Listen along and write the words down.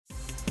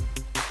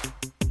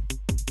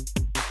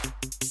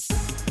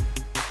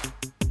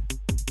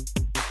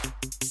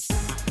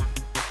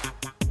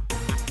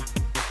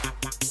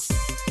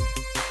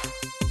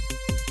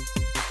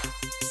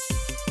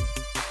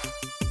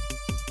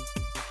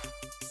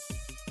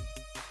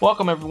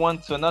Welcome, everyone,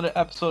 to another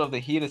episode of the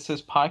Heat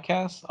Assist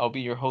podcast. I'll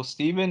be your host,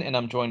 Steven, and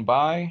I'm joined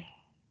by...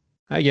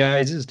 Hi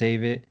guys, this is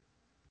David.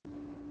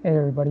 Hey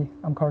everybody,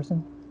 I'm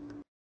Carson.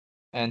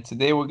 And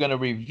today we're going to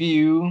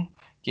review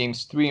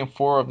Games 3 and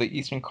 4 of the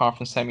Eastern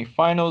Conference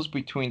semifinals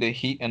between the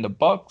Heat and the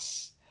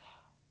Bucks.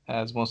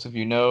 As most of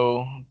you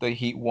know, the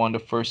Heat won the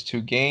first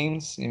two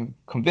games in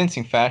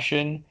convincing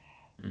fashion,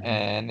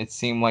 and it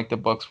seemed like the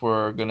Bucks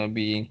were going to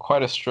be in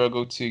quite a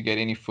struggle to get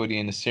any footing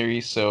in the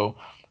series. So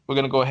we're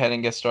going to go ahead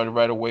and get started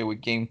right away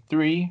with Game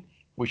 3,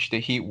 which the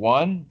Heat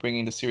won,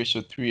 bringing the series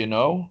to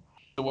 3-0.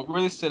 So what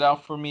really stood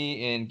out for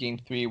me in Game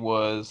 3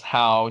 was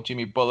how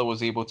Jimmy Butler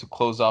was able to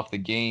close off the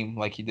game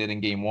like he did in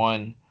Game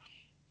 1.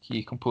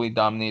 He completely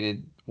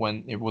dominated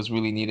when it was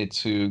really needed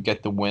to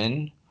get the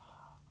win.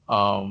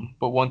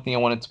 But one thing I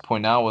wanted to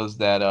point out was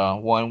that,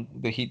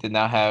 the Heat did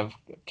not have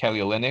Kelly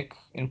Olynyk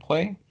in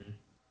play.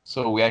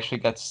 So we actually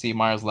got to see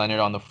Myers Leonard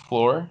on the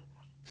floor,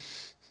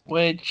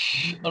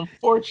 which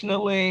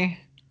unfortunately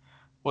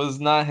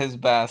was not his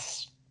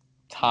best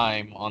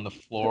time on the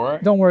floor.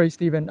 Don't worry,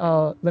 Steven.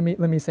 Let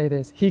me say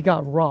this. He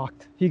got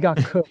rocked. He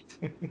got cooked.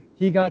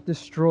 He got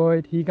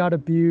destroyed. He got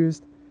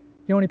abused.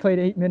 He only played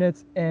 8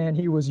 minutes and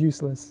he was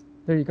useless.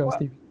 There you go,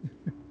 Steven.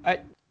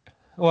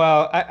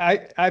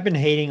 I've been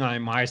hating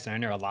on Myers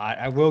Leonard a lot.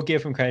 I will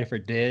give him credit for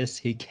this.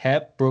 He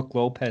kept Brook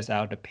Lopez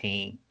out of the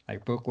paint.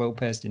 Like Brook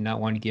Lopez did not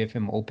want to give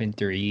him open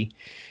three.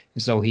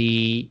 And so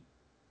he,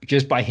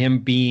 just by him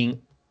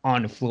being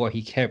on the floor,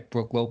 he kept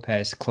Brook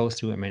Lopez close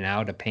to him and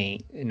out of the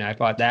paint. And I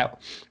thought that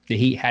the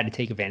Heat had to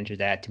take advantage of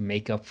that to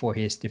make up for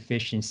his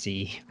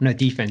deficiency on the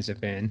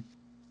defensive end.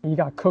 He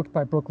got cooked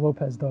by Brook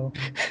Lopez, though.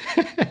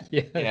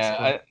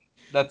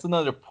 That's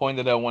another point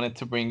that I wanted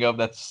to bring up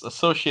that's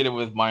associated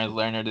with Myers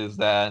Leonard is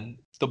that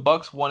the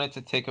Bucks wanted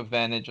to take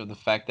advantage of the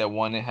fact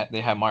that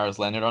they had Myers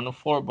Leonard on the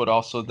floor, but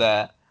also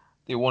that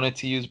they wanted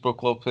to use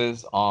Brook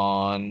Lopez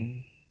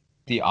on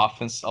the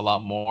offense a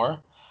lot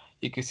more.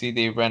 You can see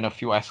they ran a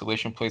few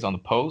isolation plays on the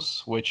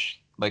post, which,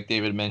 like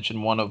David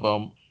mentioned, one of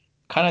them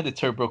kind of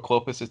deterred Brook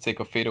Lopez to take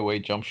a fadeaway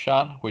jump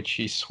shot, which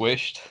he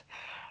swished.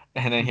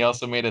 And then he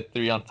also made a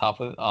three on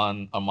top of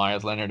on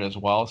Myers Leonard as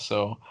well.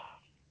 So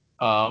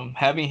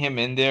having him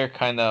in there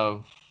kind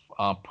of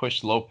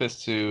pushed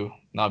Lopez to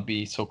not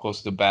be so close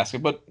to the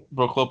basket. But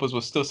Brook Lopez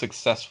was still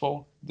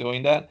successful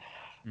doing that.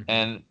 Mm-hmm.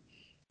 And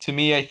to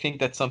me, I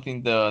think that's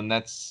something the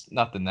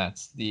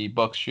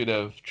Bucks should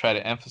have tried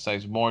to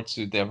emphasize more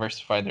to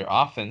diversify their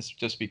offense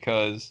just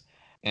because,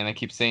 and I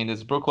keep saying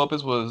this, Brook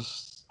Lopez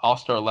was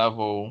all-star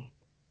level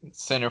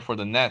center for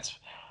the Nets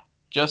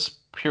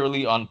just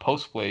purely on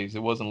post plays.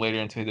 It wasn't later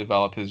until he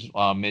developed his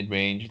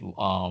mid-range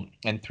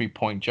and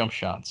three-point jump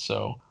shots.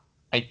 So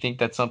I think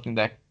that's something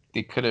that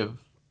they could have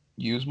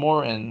used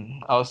more,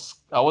 and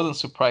I wasn't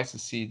surprised to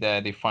see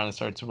that they finally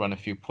started to run a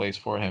few plays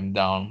for him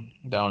down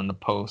in the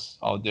post,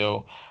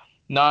 although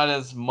not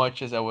as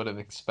much as I would have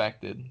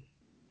expected.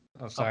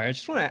 Oh, sorry. I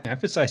just want to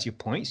emphasize your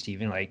point,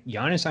 Steven. Like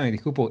Giannis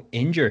Antetokounmpo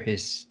injured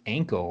his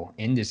ankle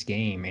in this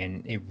game,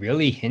 and it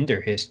really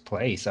hindered his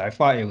play. So I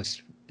thought it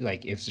was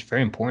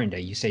very important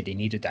that you say they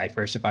need to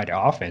diversify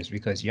the offense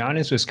because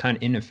Giannis was kind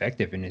of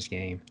ineffective in this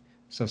game.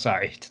 So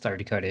sorry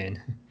to cut in.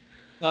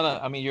 No,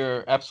 I mean,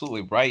 you're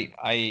absolutely right.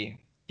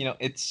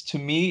 It's to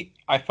me,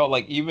 I felt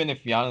like even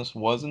if Giannis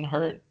wasn't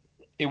hurt,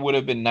 it would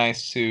have been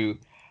nice to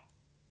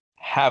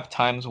have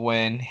times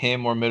when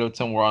him or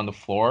Middleton were on the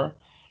floor,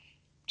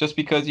 just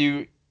because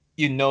you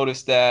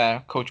notice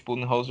that Coach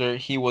Budenholzer,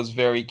 he was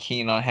very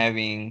keen on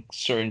having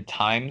certain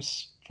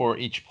times for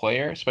each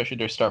player, especially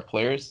their star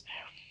players.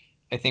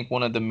 I think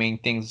one of the main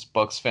things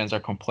Bucks fans are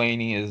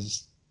complaining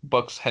is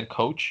Bucks head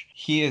coach.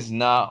 He is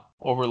not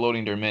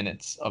overloading their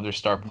minutes of their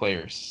star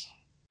players.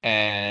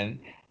 And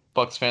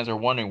Bucks fans are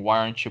wondering, why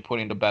aren't you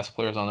putting the best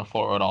players on the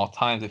floor at all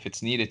times if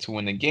it's needed to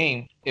win the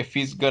game? If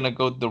he's going to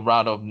go the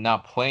route of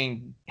not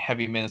playing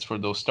heavy minutes for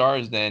those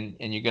stars, and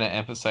you're going to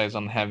emphasize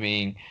on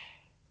having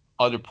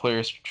other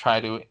players try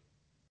to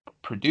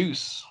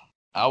produce,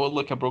 I would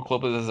look at Brook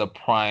Lopez as a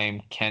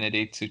prime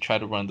candidate to try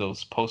to run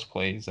those post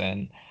plays.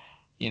 And,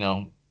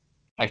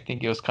 I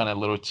think it was kind of a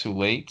little too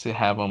late to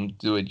have him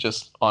do it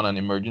just on an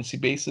emergency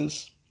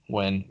basis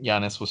when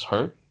Giannis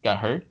got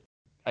hurt.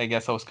 I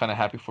guess I was kind of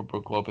happy for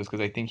Brook Lopez because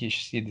I think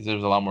he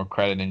deserves a lot more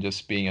credit than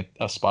just being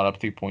a spot-up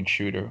three-point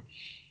shooter.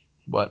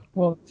 But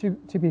well,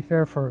 to be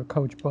fair for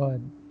Coach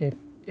Bud,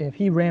 if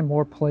he ran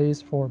more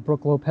plays for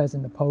Brook Lopez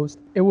in the post,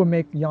 it would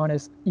make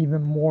Giannis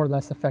even more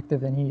less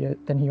effective than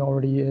he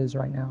already is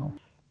right now.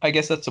 I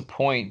guess that's the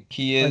point.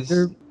 He is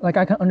I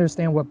can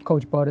understand what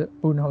Coach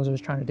Budenholzer is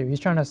trying to do. He's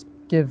trying to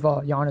give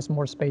Giannis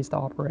more space to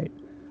operate.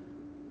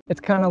 It's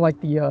kind of like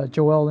the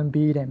Joel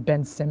Embiid and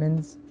Ben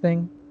Simmons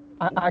thing.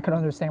 I could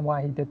understand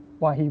why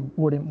he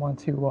wouldn't want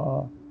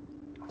to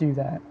do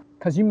that.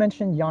 Because you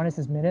mentioned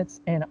Giannis's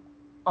minutes, and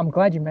I'm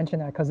glad you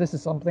mentioned that because this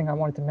is something I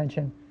wanted to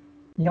mention.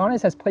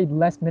 Giannis has played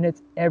less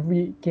minutes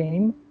every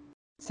game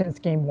since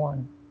Game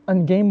 1.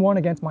 On Game 1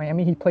 against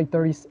Miami, he played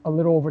a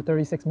little over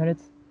 36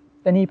 minutes.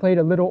 Then he played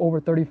a little over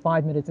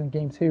 35 minutes in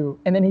Game 2.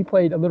 And then he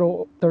played a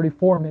little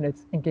 34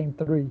 minutes in Game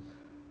 3.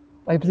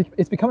 Like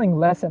it's becoming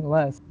less and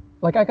less.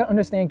 Like I can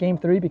understand game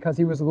 3 because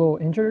he was a little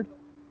injured,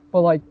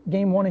 but like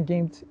game 1 and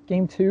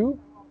game 2,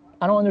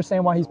 I don't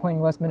understand why he's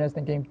playing less minutes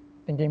than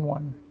game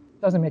 1.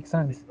 Doesn't make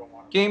sense.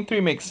 Game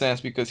 3 makes sense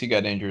because he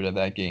got injured at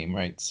that game,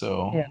 right?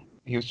 So Yeah.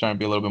 he was trying to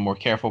be a little bit more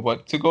careful.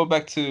 But to go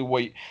back to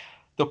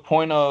the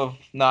point of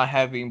not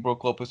having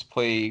Brook Lopez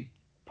play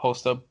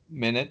post-up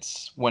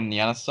minutes when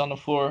Giannis is on the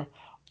floor,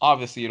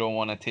 obviously you don't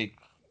want to take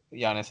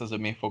Giannis as the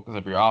main focus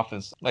of your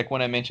offense. Like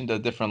when I mentioned the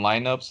different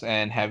lineups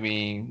and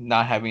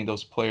not having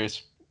those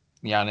players,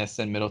 Giannis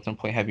and Middleton,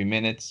 play heavy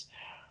minutes,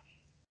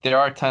 there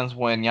are times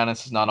when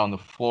Giannis is not on the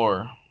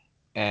floor,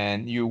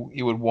 and you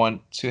would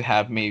want to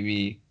have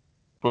maybe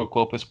Brook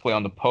Lopez play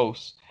on the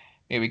post,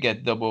 maybe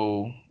have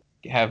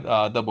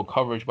double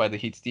coverage by the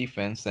Heat's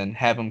defense, and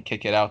have him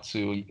kick it out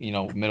to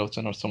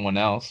Middleton or someone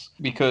else.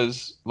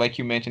 Because like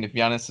you mentioned, if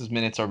Giannis's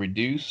minutes are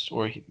reduced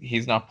or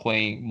he's not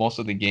playing most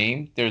of the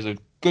game, there's a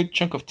good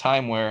chunk of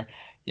time where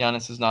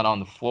Giannis is not on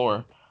the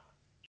floor.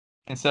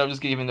 Instead of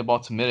just giving the ball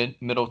to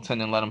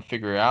Middleton and let him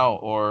figure it out,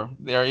 or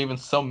there are even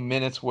some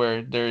minutes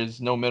where there's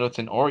no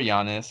Middleton or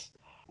Giannis,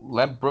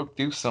 let Brook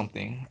do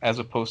something as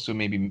opposed to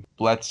maybe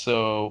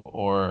Bledsoe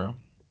or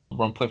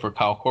run play for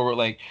Kyle Korver.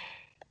 Like,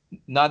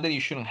 not that you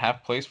shouldn't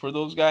have plays for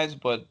those guys,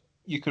 but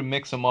you could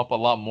mix them up a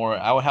lot more.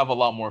 I would have a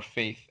lot more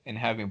faith in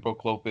having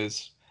Brook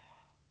Lopez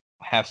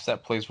have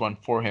set plays run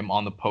for him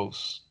on the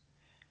post,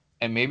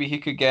 and maybe he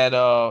could get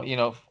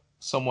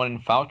someone in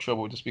foul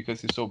trouble just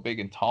because he's so big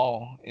and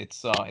tall.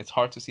 It's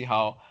hard to see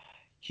how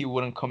he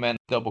wouldn't command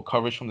double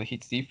coverage from the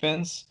Heat's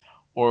defense,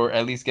 or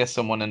at least get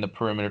someone in the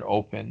perimeter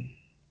open.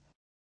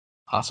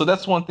 So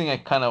that's one thing I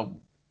kind of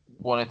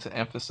wanted to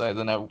emphasize,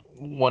 and I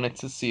wanted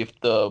to see if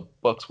the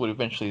Bucks would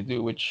eventually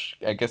do, which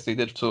I guess they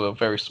did to a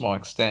very small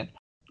extent.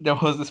 There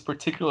was this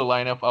particular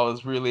lineup I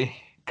was really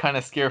kind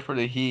of scared for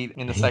the Heat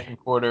in the second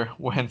quarter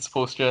when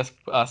Spoelstra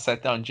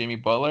sat down Jimmy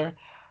Butler.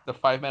 The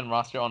 5-man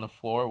roster on the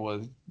floor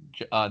was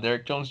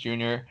Derrick Jones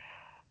Jr.,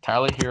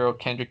 Tyler Herro,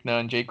 Kendrick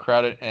Nunn, Jay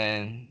Crowder,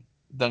 and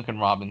Duncan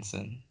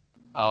Robinson.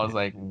 I was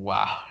like,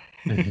 wow.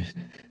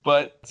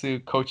 But to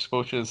Coach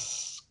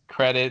Spoelstra's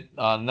credit,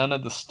 none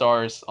of the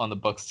stars on the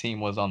Bucks team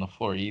was on the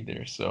floor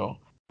either. So,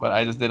 but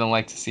I just didn't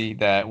like to see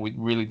that we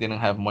really didn't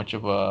have much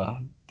of a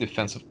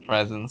defensive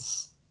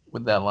presence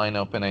with that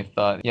lineup. And I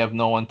thought, you have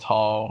no one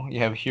tall. You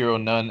have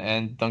Herro, Nunn,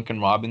 and Duncan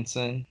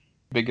Robinson.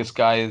 Biggest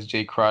guy is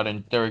Jay Crowder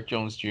and Derrick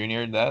Jones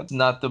Jr. That's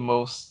not the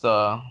most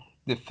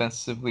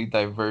defensively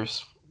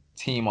diverse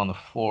team on the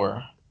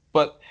floor.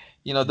 But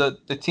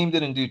the team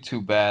didn't do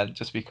too bad,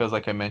 just because,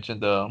 like I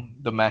mentioned, the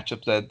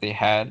matchups that they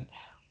had,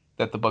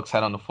 that the Bucks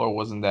had on the floor,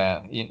 wasn't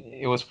that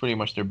it was pretty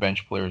much their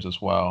bench players as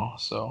well.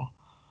 So,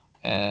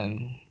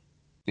 and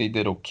they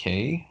did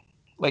okay.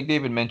 Like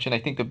David mentioned, I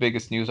think the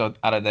biggest news out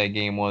of that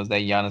game was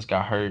that Giannis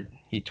got hurt.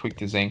 He tweaked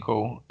his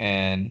ankle,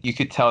 and you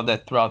could tell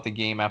that throughout the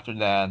game after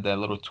that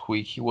little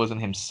tweak, he wasn't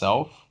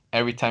himself.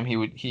 Every time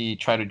he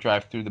tried to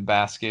drive through the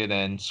basket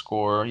and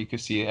score, you could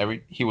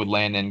see he would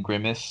land and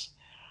grimace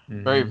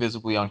very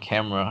visibly on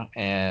camera,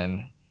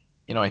 and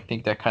I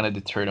think that kind of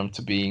deterred him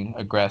to being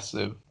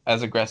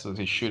as aggressive as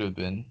he should have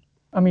been.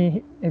 I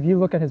mean, if you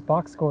look at his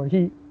box score,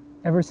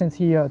 ever since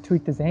he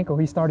tweaked his ankle,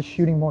 he started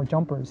shooting more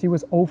jumpers. He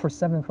was 0 for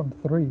 7 from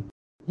 3.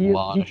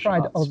 He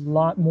tried a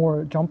lot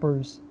more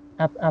jumpers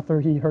after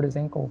he hurt his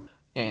ankle.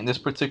 Yeah, in this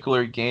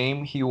particular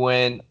game, he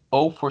went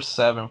 0 for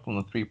 7 from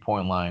the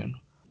 3-point line.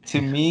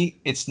 To me,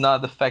 it's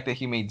not the fact that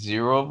he made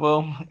 0 of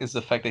them; it's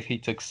the fact that he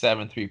took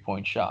 7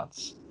 3-point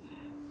shots.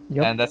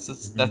 Yep. And that's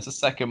the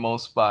second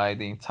most by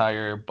the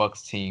entire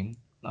Bucks team.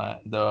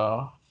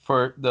 The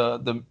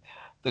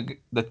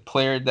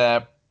player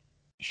that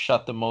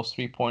shot the most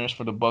 3-pointers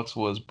for the Bucks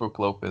was Brook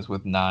Lopez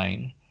with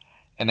 9,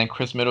 and then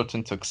Khris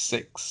Middleton took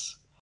 6.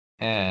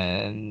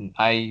 And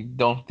I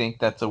don't think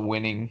that's a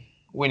winning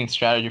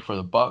strategy for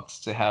the Bucks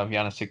to have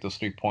Giannis take those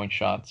 3-point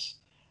shots.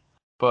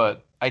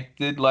 But I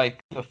did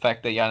like the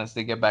fact that Giannis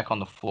did get back on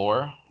the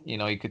floor.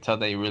 You could tell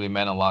that it really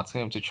meant a lot to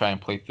him to try and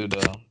play through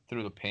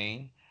the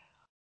pain.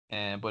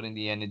 But in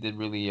the end, it did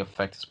really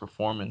affect his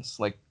performance.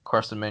 Like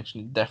Carson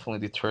mentioned, it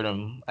definitely deterred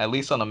him, at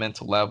least on a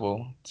mental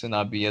level, to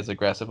not be as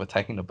aggressive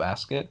attacking the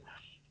basket,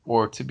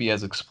 or to be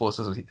as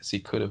explosive as he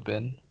could have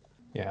been.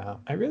 Yeah,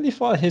 I really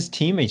thought his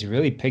teammates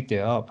really picked it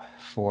up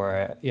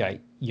for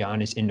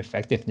Giannis'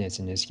 ineffectiveness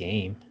in this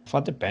game. I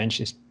thought the bench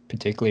is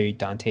particularly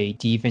Dante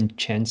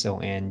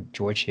DiVincenzo and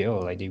George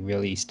Hill, they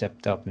really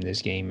stepped up in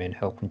this game and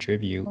helped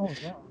contribute. Oh,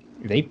 yeah.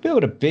 They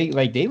built a big,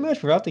 they led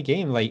throughout the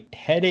game,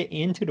 headed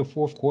into the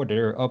fourth quarter,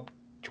 they're up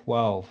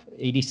 12,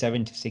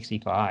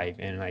 87-65,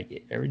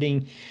 and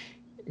everything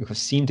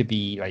seemed to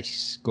be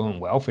going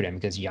well for them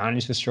because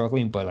Giannis was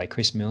struggling, but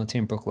Khris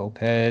Middleton, Brook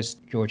Lopez,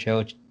 George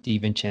Hill,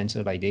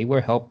 DiVincenzo, they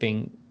were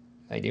helping,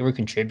 they were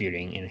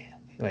contributing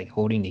and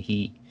holding the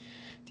Heat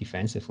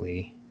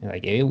defensively.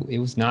 It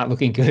was not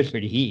looking good for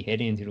the Heat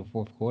heading into the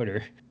fourth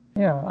quarter.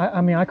 Yeah,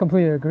 I mean, I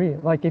completely agree.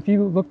 If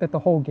you looked at the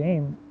whole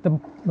game, the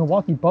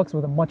Milwaukee Bucks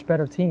were the much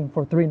better team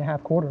for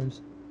 3.5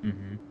 quarters.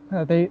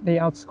 Mm-hmm. They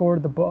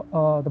outscored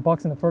the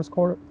Bucks in the first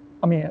quarter.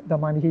 I mean, the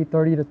Miami Heat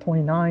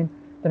 30-29,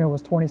 then it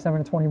was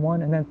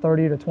 27-21, and then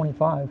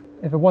 30-25.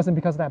 If it wasn't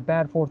because of that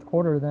bad fourth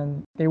quarter,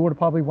 then they would have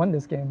probably won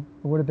this game.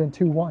 It would have been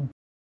 2-1.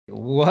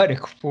 What a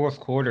fourth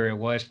quarter it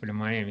was for the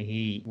Miami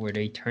Heat, where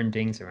they turned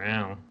things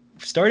around.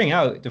 Starting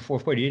out the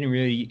fourth quarter, you didn't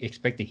really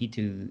expect the Heat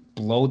to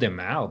blow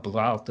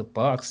out the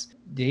Bucks.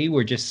 They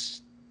were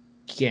just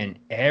getting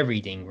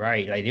everything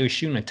right. Like they were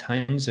shooting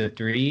tons of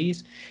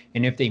threes,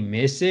 and if they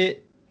miss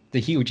it, the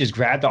Heat would just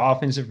grab the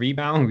offensive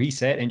rebound,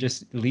 reset, and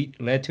just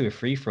led to a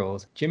free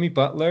throws. Jimmy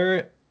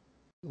Butler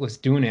was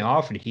doing it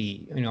all for the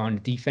Heat, on the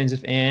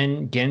defensive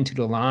end, getting to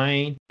the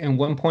line. And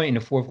one point in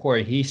the fourth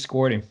quarter, he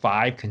scored in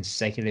 5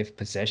 consecutive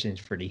possessions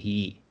for the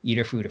Heat,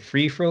 either through the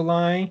free throw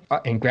line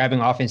and grabbing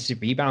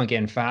offensive rebound,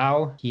 getting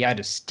fouled. He had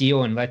a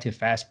steal and led to a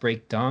fast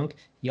break dunk.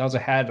 He also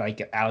had like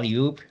an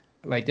alley-oop.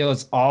 Like that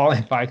was all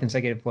in 5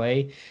 consecutive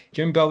play.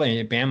 Jimmy Butler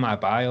and Bam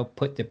Adebayo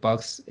put the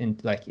Bucks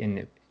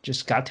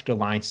just got to the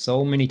line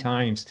so many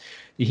times.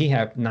 He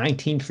had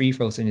 19 free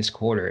throws in this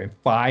quarter and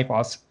 5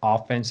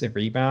 offensive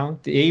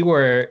rebounds. They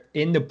were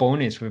in the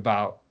bonus with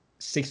about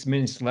 6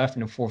 minutes left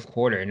in the fourth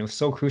quarter, and it was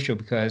so crucial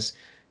because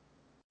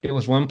there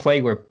was one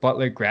play where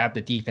Butler grabbed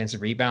the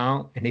defensive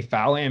rebound and they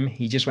fouled him.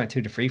 He just went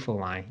to the free throw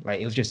line.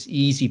 Like it was just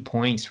easy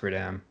points for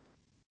them.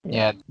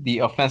 Yeah, the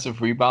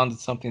offensive rebound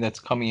is something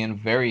that's coming in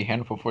very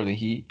handful for the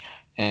Heat,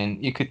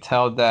 and you could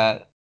tell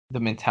that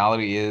the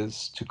mentality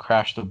is to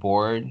crash the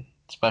board,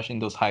 especially in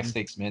those high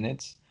stakes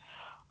minutes.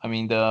 I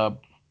mean, the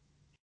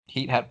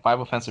Heat had 5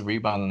 offensive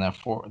rebounds in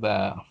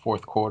that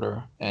fourth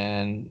quarter,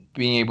 and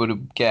being able to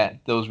get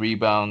those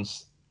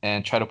rebounds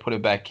and try to put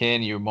it back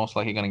in, you're most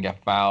likely going to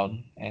get fouled,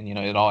 and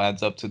it all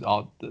adds up to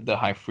all the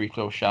high free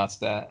throw shots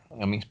that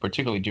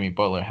particularly Jimmy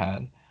Butler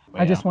had.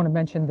 I just want to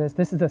mention this.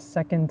 This is the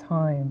second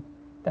time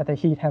that the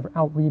Heat have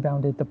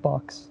out-rebounded the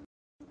Bucks.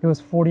 It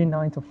was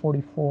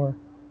 49-44,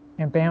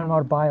 and Bam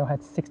Adebayo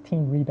had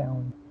 16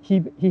 rebounds.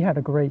 He had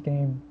a great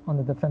game on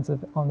the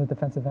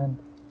defensive end,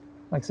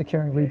 like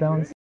securing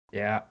rebounds.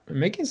 Yeah,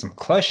 making some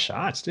clutch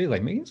shots too,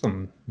 like making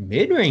some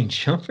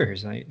mid-range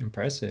jumpers. Like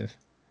impressive.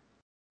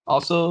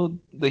 Also,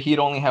 the Heat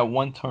only had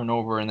 1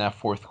 turnover in that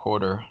fourth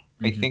quarter.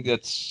 Mm-hmm. I think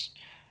that's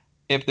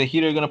if the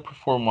Heat are going to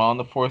perform well in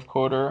the fourth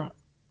quarter,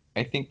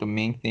 I think the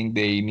main thing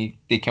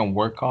they can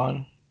work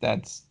on,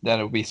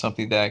 that'll be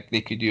something that they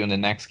could do in the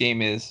next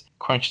game, is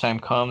crunch time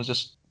comes,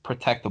 just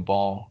protect the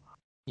ball.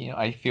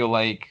 I feel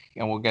like,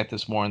 and we'll get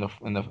this more in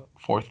the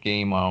fourth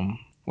game,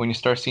 when you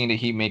start seeing the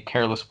Heat make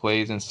careless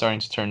plays and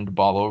starting to turn the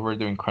ball over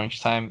during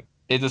crunch time,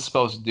 it just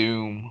spells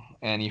doom,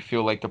 and you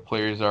feel like the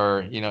players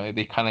are,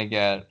 they kind of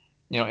get,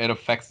 it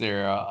affects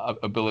their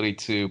ability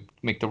to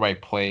make the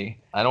right play.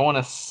 I don't want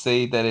to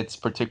say that it's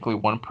particularly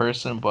one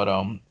person, but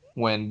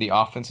when the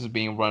offense is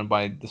being run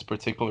by this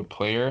particular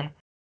player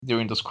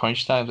during those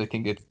crunch times, I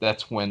think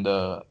that's when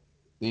the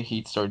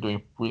Heat start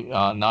doing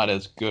not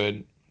as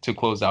good to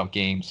close out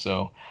games.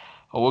 So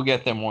we'll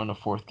get there more in the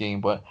fourth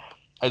game, but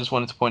I just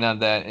wanted to point out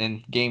that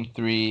in Game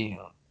 3,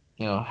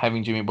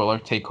 having Jimmy Butler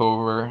take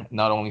over,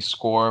 not only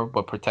score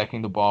but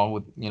protecting the ball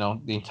with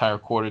the entire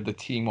quarter, the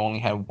team only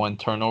had 1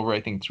 turnover. I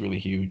think it's really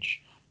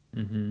huge.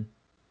 Mm-hmm.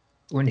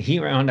 When the Heat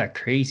were on that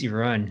crazy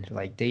run,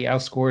 like they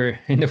outscored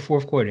in the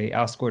fourth quarter, they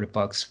outscored the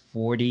Bucks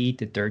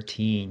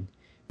 40-13,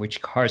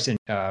 which Carson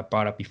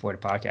brought up before the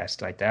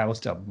podcast. Like that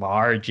was the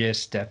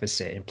largest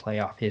deficit in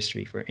playoff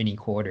history for any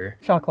quarter.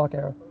 Shot clock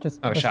era.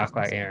 Shot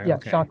clock era. Yeah,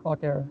 okay. Shot clock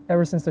era.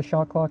 Ever since the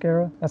shot clock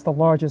era, that's the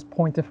largest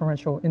point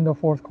differential in the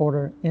fourth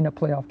quarter in a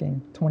playoff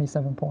game,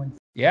 27 points.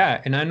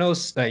 Yeah, and I know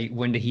like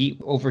when the Heat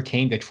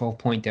overcame the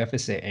 12-point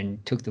deficit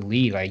and took the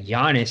lead, like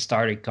Giannis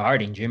started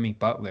guarding Jimmy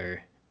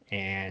Butler.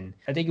 And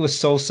I think it was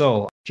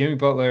so. Jimmy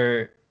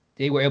Butler,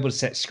 they were able to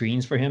set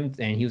screens for him,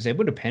 and he was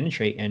able to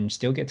penetrate and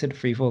still get to the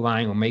free throw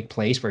line or make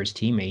plays for his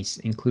teammates,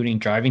 including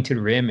driving to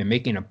the rim and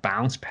making a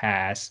bounce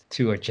pass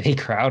to a Jay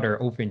Crowder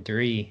open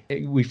 3.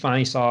 We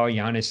finally saw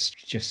Giannis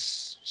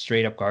just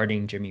straight up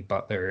guarding Jimmy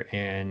Butler,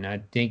 and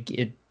I think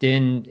it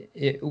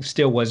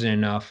still wasn't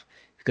enough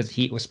because the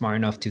Heat was smart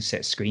enough to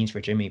set screens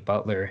for Jimmy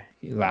Butler,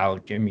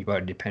 allowed Jimmy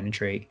Butler to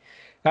penetrate.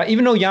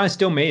 Even though Giannis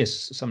still made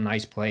some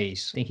nice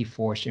plays, I think he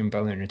forced Jimmy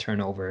Butler in a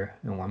turnover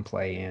in one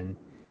play and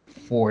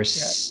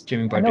forced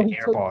Jimmy Butler to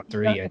airball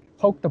 3.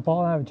 Poked the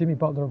ball out of Jimmy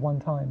Butler one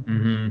time.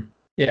 Mm-hmm.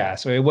 Yeah,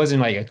 so it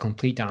wasn't like a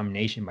complete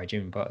domination by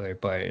Jimmy Butler,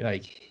 but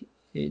like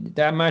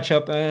that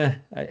matchup,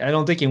 I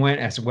don't think it went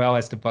as well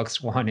as the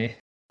Bucks wanted.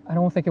 I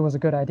don't think it was a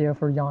good idea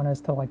for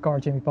Giannis to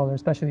guard Jimmy Butler,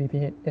 especially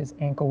if his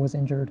ankle was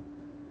injured.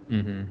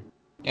 Mm-hmm.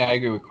 Yeah, I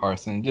agree with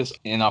Carson. Just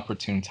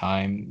inopportune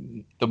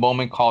time. The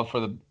moment called for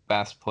the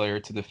best player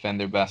to defend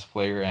their best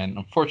player, and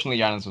unfortunately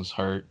Giannis was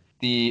hurt.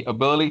 The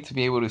ability to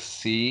be able to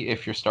see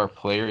if your star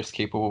player is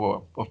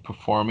capable of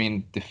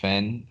performing,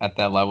 defend at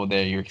that level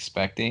that you're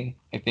expecting,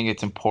 I think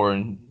it's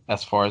important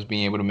as far as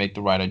being able to make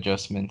the right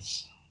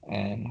adjustments,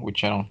 and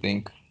which I don't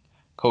think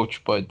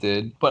Coach Bud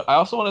did. But I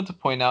also wanted to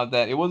point out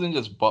that it wasn't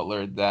just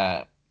Butler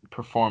that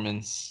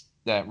performance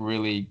that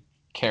really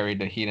carried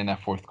the Heat in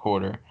that fourth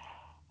quarter.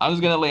 I'm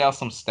just going to lay out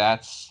some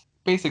stats,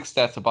 basic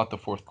stats about the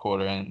fourth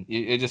quarter, and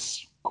it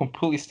just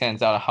completely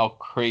stands out of how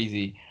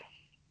crazy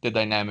the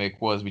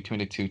dynamic was between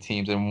the two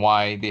teams and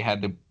why they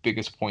had the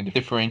biggest point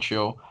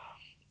differential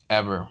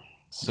ever.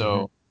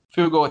 So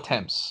field goal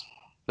attempts.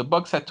 The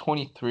Bucks had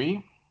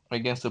 23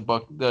 against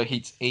the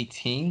Heat's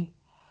 18,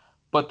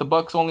 but the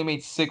Bucks only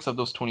made 6 of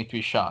those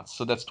 23 shots.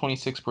 So that's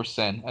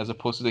 26%, as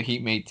opposed to the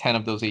Heat made 10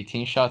 of those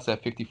 18 shots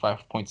at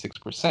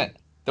 55.6%.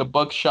 The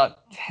Bucks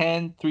shot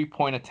 10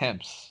 3-point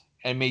attempts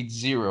and made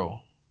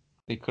 0.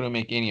 They couldn't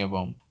make any of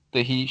them.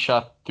 The Heat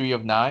shot 3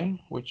 of 9,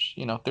 which,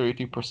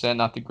 33%,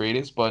 not the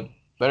greatest, but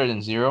better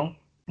than 0.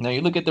 Now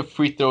you look at the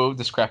free throw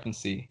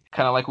discrepancy.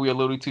 Kind of like we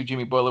alluded to,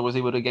 Jimmy Butler was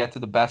able to get to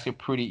the basket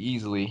pretty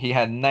easily. He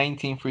had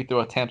 19 free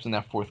throw attempts in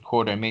that fourth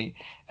quarter,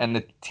 and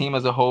the team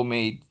as a whole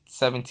made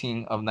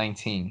 17 of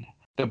 19.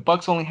 The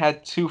Bucks only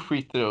had 2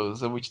 free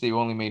throws, of which they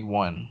only made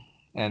 1,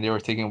 and they were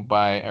taken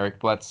by Eric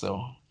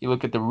Bledsoe. You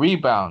look at the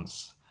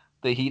rebounds.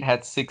 The Heat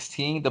had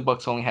 16. The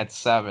Bucks only had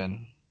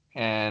 7,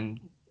 and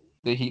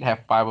the Heat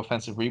had 5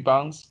 offensive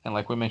rebounds. And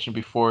like we mentioned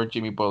before,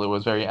 Jimmy Butler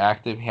was very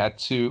active. He had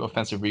 2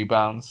 offensive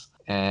rebounds,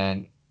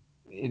 and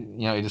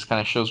it just kind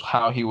of shows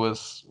how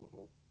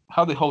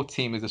the whole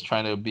team is just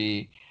trying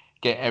to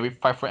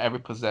fight for every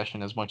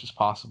possession as much as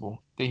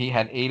possible. He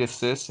had 8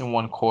 assists in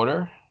one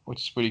quarter,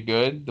 which is pretty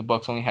good. The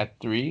Bucks only had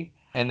 3.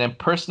 And then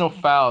personal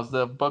fouls,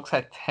 the Bucks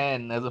had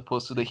 10 as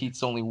opposed to the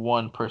Heat's only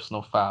 1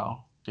 personal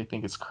foul. I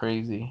think it's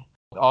crazy.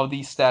 All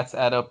these stats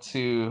add up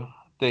to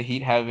the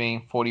Heat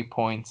having 40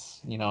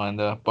 points, and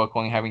the Bucks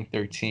only having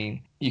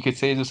 13. You could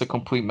say it's just a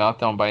complete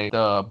meltdown by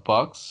the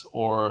Bucks,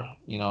 or,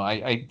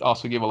 I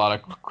also give a lot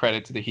of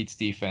credit to the Heat's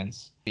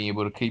defense, being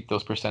able to keep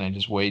those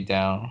percentages way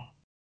down.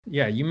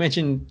 Yeah, you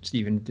mentioned,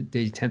 Steven,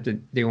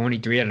 they were only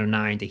 3 out of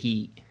 9 to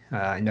Heat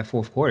in the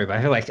fourth quarter, but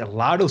I feel like a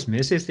lot of those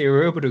misses, they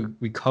were able to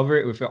recover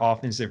it with an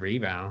offensive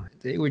rebound.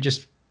 They were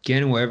just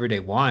getting wherever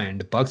they wanted.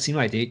 The Bucks seemed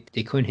like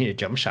they couldn't hit a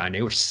jump shot, and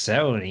they were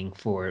settling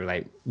for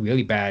like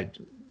really bad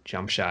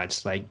jump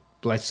shots. Like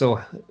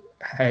Bledsoe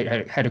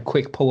had a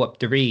quick pull-up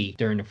 3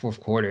 during the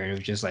fourth quarter, and it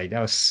was just like, that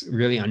was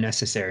really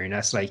unnecessary. And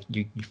that's like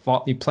you're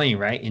playing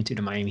right into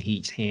the Miami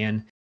Heat's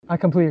hand. I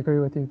completely agree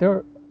with you. There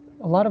were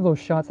a lot of those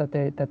shots that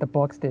the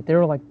Bucks did. They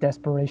were like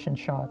desperation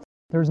shots.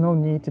 There's no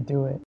need to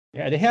do it.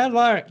 Yeah,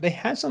 they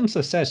had some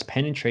success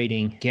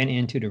penetrating, getting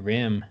into the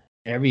rim.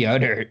 Every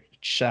other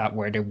shot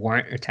where they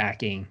weren't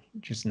attacking,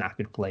 just not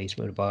good plays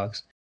for the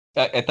Bucks.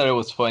 I thought it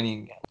was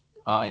funny.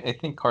 I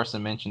think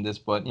Carson mentioned this,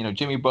 but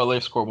Jimmy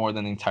Butler scored more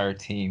than the entire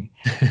team.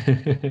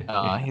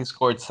 He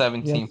scored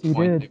 17 Yes, he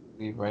points, did. I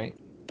believe, right?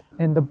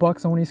 And the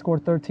Bucks only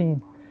scored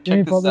 13.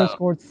 Jimmy Butler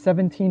scored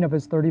 17 of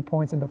his 30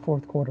 points in the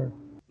fourth quarter.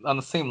 On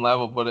the same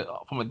level, but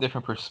from a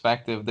different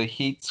perspective, the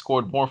Heat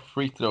scored more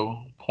free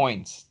throw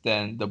points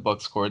than the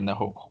Bucks scored in the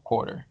whole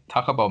quarter.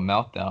 Talk about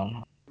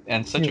meltdown.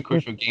 And such a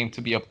crucial game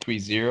to be up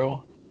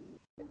 3-0.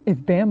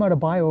 If Bam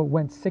Adebayo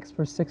went 6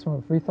 for 6 from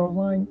a free throw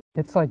line,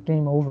 it's like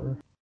game over.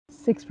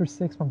 6 for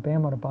 6 from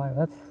Bam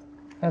Adebayo.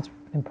 That's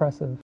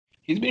impressive.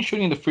 He's been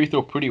shooting the free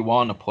throw pretty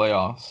well in the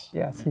playoffs.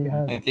 Yes, he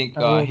has. I think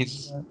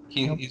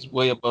he's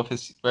way above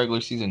his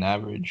regular season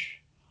average.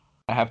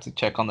 I have to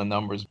check on the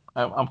numbers.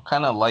 I'm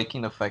kind of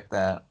liking the fact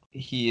that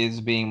he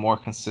is being more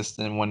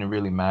consistent when it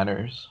really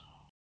matters,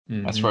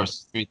 as far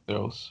as free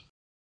throws.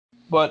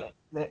 But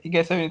you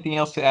guys have anything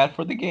else to add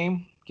for the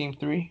game 3?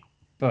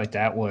 I feel like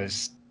that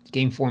was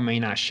game 4 may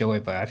not show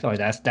it, but I feel like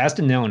that's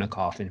the nail in the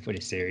coffin for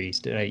the series.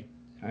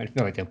 I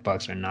feel like the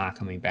Bucks are not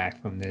coming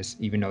back from this,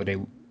 even though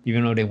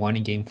they won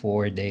in game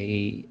 4.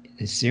 The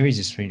series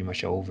is pretty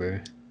much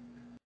over.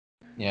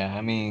 Yeah,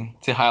 I mean,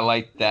 to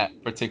highlight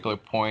that particular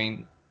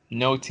point,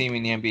 no team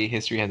in the NBA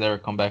history has ever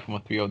come back from a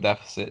 3-0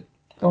 deficit.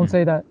 Don't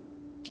say that.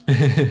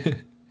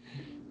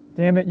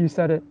 Damn it, you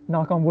said it.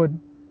 Knock on wood,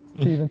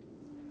 Steven.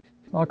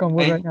 Knock on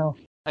wood right now.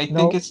 I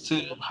think it's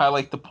to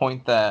highlight the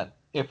point that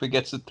if it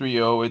gets to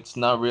 3-0, it's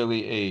not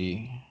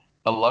really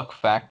a luck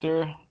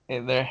factor.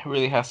 There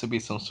really has to be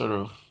some sort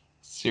of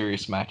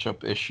serious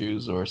matchup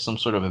issues or some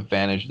sort of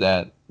advantage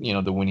that,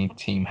 the winning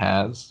team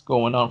has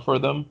going on for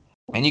them.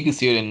 And you can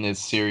see it in this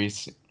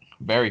series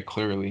very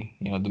clearly.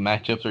 The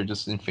matchups are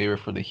just in favor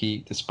for the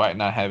Heat, despite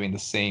not having the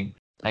same,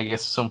 I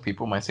guess some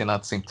people might say,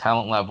 not the same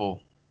talent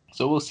level.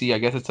 So we'll see. I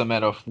guess it's a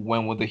matter of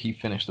when will the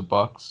Heat finish the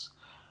Bucks.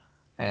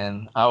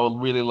 And I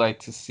would really like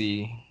to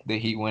see the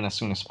Heat win as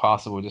soon as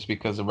possible, just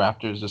because the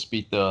Raptors just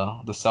beat the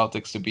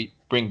Celtics to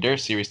bring their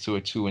series to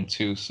a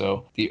 2-2.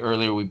 So the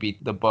earlier we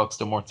beat the Bucks,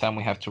 the more time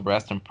we have to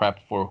rest and prep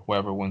for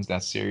whoever wins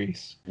that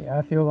series. Yeah,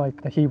 I feel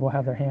like the Heat will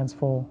have their hands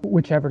full,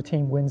 whichever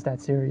team wins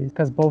that series,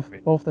 because both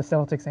the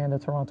Celtics and the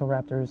Toronto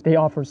Raptors, they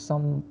offer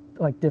some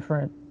like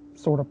different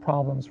sort of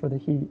problems for the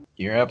Heat.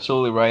 You're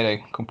absolutely right.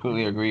 I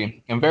completely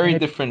agree. And very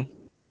different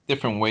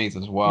ways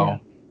as well. Yeah.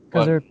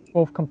 Because they're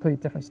both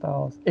complete different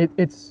styles.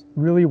 It's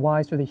really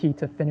wise for the Heat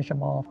to finish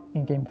them off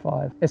in Game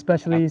 5,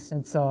 especially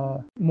since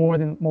more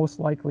than most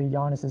likely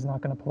Giannis is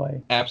not going to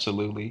play.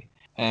 Absolutely.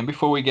 And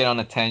before we get on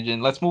a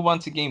tangent, let's move on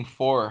to Game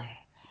 4.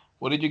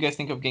 What did you guys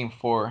think of Game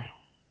 4?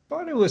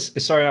 Thought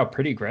it started out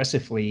pretty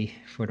aggressively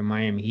for the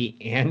Miami Heat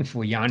and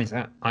for Giannis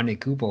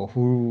Antetokounmpo,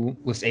 who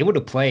was able to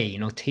play,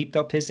 taped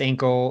up his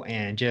ankle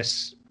and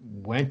just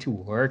went to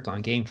work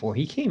on game 4.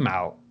 He came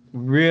out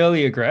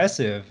really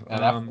aggressive.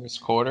 And that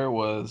first quarter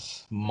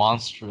was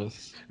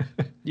monstrous.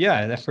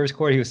 Yeah, that first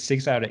quarter he was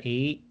 6 out of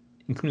 8,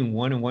 including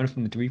 1 and 1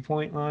 from the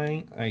 3-point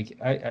line. Like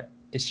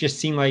it just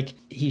seemed like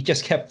he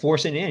just kept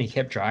forcing in. He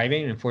kept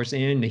driving and forcing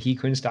in, and the Heat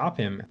couldn't stop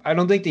him. I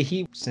don't think the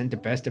Heat sent the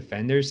best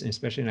defenders,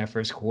 especially in that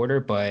first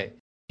quarter, but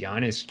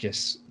Giannis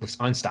just was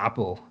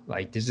unstoppable.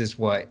 Like, this is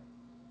what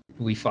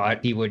we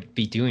thought he would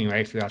be doing,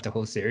 right, throughout the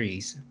whole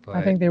series. But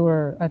I think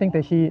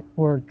the Heat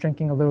were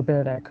drinking a little bit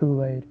of that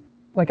Kool-Aid.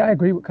 Like, I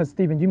agree, because,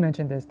 Steven, you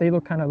mentioned this. They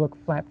look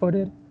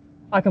flat-footed.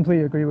 I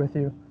completely agree with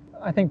you.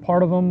 I think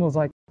part of them was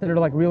like, they're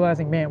like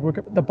realizing, man,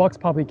 the Bucks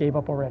probably gave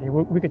up already.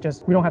 We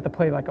don't have to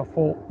play like a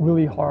full,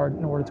 really hard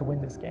in order to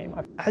win this game.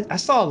 I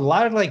saw a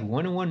lot of like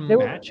one-on-one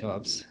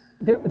matchups.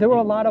 There were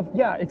a lot of,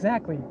 yeah,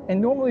 exactly.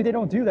 And normally they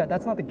don't do that.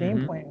 That's not the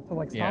game plan to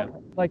like stop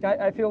them. Like,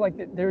 I feel like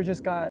they're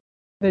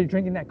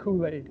drinking that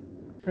Kool-Aid,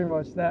 pretty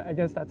much. That, I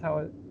guess that's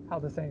how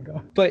the saying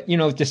goes. But,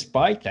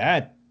 despite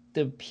that,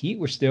 the Heat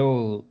was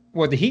still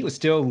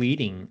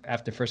leading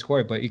after the first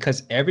quarter, but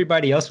because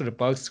everybody else with the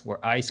Bucks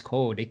were ice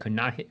cold, they could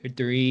not hit a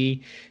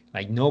three.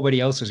 Like, nobody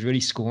else was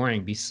really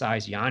scoring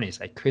besides Giannis.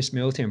 Like, Khris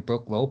Middleton and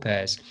Brook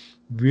Lopez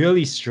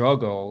really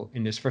struggled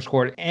in this first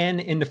quarter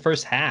and in the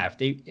first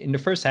half. In the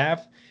first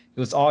half, it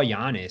was all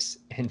Giannis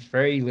and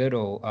very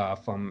little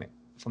from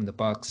the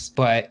Bucks.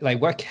 But like,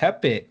 what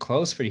kept it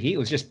close for the Heat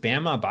was just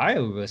Bam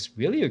Adebayo was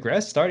really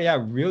aggressive, started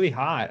out really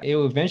hot. It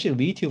will eventually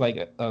lead to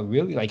like a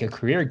really like a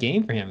career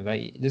game for him.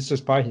 Like, this was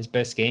probably his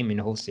best game in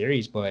the whole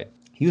series, but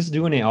he was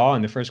doing it all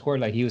in the first quarter.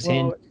 Like, he was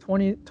hitting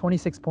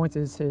 26 points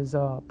is his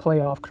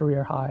playoff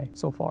career high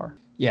so far.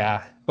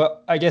 Yeah,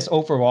 but I guess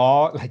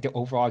overall, like the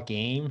overall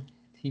game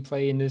he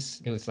played in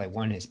this, it was like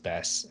one of his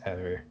best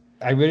ever.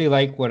 I really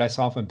like what I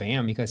saw from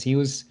Bam because he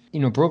was,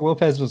 Brook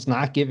Lopez was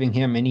not giving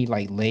him any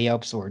like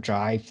layups or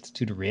drives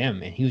to the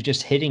rim, and he was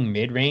just hitting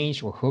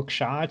mid-range or hook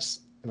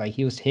shots. Like,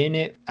 he was hitting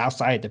it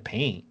outside the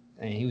paint,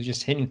 and he was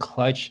just hitting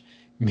clutch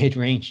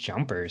mid-range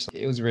jumpers.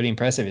 It was really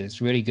impressive.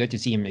 It's really good to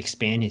see him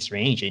expand his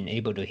range and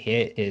able to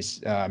hit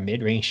his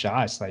mid-range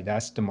shots. Like,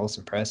 that's the most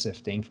impressive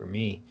thing for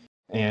me.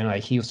 And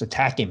like, he was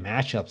attacking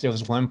matchups. There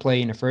was one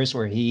play in the first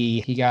where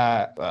he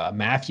got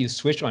Matthews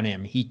switch on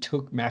him. He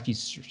took Matthews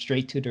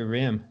straight to the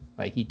rim.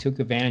 Like, he took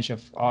advantage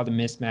of all the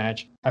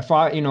mismatch. I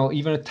thought,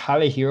 even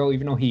Tyler Herro,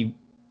 even though he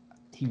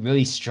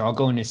really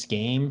struggled in this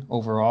game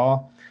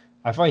overall,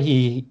 I thought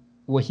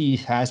what he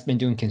has been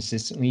doing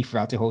consistently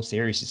throughout the whole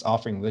series is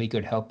offering really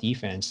good help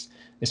defense,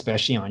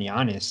 especially on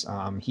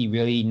Giannis.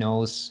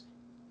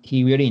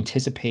 He really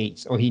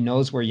anticipates, or he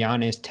knows where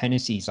Giannis'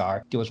 tendencies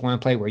are. There was one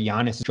play where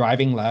Giannis is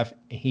driving left,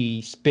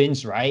 he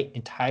spins right,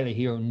 and Tyler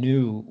Herro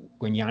knew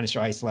when Giannis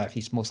drives left,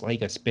 he's most likely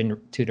to spin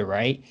to the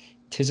right,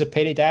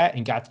 anticipated that,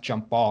 and got the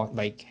jump ball,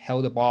 like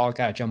held the ball,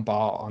 got a jump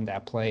ball on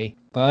that play.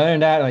 But other than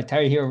that, like,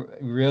 Tyler Herro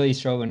really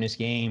struggled in this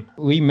game.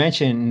 We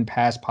mentioned in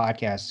past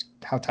podcasts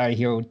how Tyler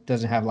Herro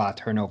doesn't have a lot of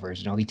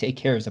turnovers. He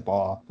takes care of the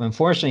ball. But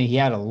unfortunately, he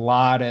had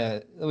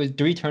there was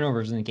 3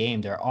 turnovers in the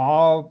game. They're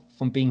all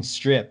from being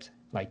stripped.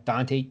 Like,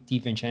 Dante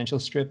DiVincenzo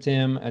stripped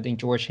him. I think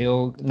George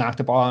Hill knocked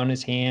the ball out of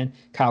his hand.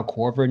 Kyle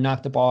Korver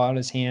knocked the ball out of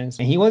his hands.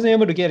 And he wasn't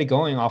able to get it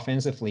going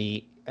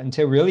offensively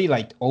until really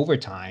like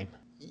overtime.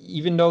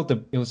 Even though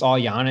it was all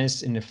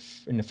Giannis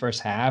in the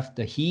first half,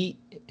 the Heat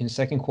in the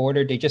second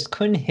quarter, they just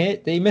couldn't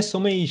hit. They missed so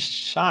many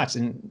shots,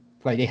 and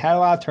like, they had a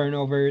lot of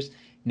turnovers,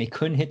 and they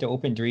couldn't hit the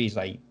open threes.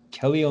 Like,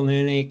 Kelly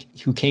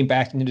Olynyk, who came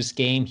back into this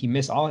game, he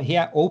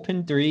had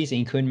open threes and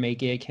he couldn't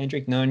make it.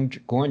 Kendrick Nunn,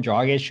 Goran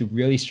Dragic, who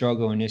really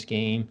struggled in this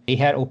game, they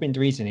had open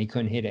threes and they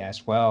couldn't hit it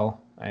as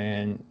well.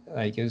 And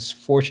like, it was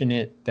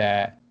fortunate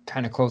that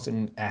kind of close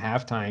at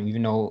halftime,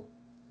 even though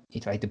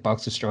it's like the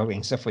Bucks were struggling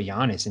except for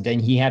Giannis, and then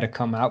he had to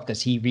come out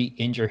because he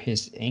re-injured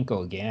his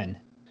ankle again.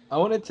 I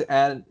wanted to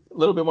add a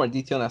little bit more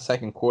detail in that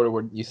second quarter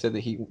where you said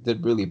that he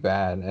did really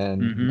bad,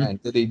 and man,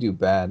 did they do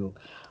bad.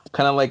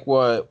 Kind of like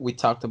what we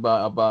talked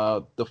about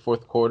the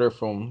fourth quarter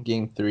from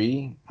Game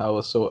 3, how it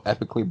was so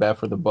epically bad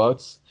for the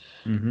Bucks.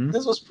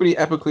 This was pretty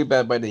epically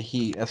bad by the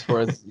Heat as far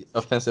as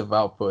offensive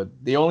output.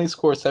 They only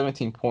scored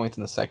 17 points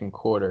in the second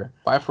quarter.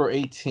 5 for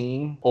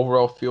 18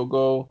 overall field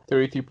goal,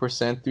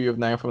 33%, 3 of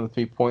 9 from the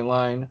 3-point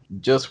line.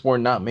 Just were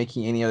not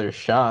making any other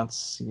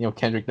shots.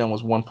 Kendrick Nunn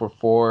was 1 for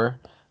 4.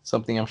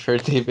 Something I'm sure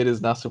David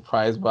is not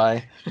surprised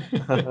by.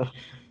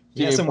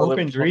 He had some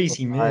open threes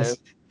he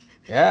missed.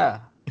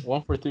 Yeah,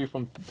 1 for 3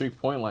 from the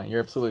 3-point line. You're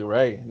absolutely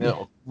right.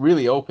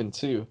 Really open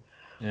too.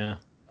 Yeah.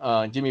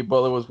 Jimmy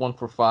Butler was 1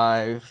 for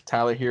 5.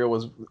 Tyler Herro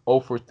was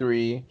 0 for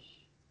 3.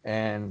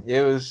 And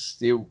they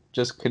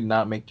just could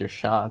not make their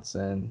shots.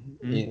 And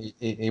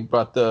it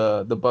brought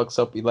the Bucks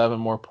up 11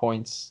 more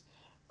points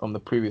from the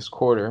previous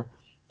quarter,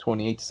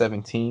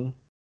 28-17.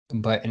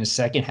 But in the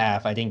second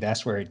half, I think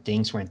that's where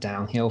things went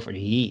downhill for the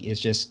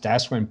Heat.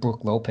 That's when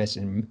Brook Lopez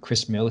and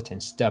Khris Middleton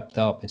stepped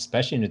up,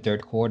 especially in the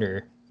third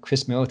quarter.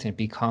 Khris Middleton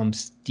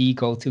becomes the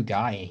go-to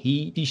guy. And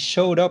he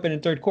showed up in the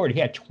third quarter. He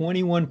had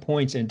 21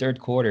 points in the third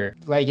quarter.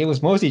 Like, it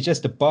was mostly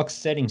just the Bucks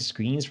setting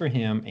screens for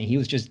him, and he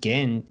was just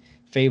getting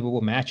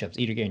favorable matchups,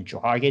 either getting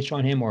Dragic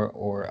on him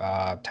or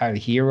Tyler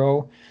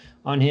Herro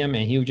on him,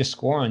 and he would just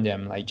score on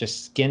them, like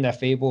just getting that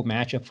favorable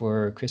matchup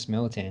for Khris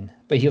Middleton.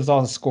 But he was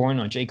also scoring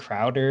on Jay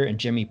Crowder and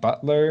Jimmy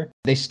Butler.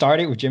 They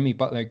started with Jimmy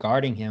Butler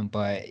guarding him,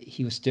 but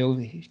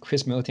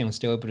Khris Middleton was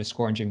still able to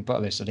score on Jimmy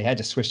Butler, so they had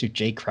to switch to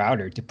Jay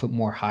Crowder to put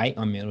more height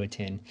on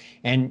Middleton.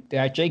 And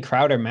that Jay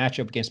Crowder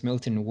matchup against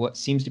Middleton, what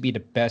seems to be the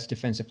best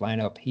defensive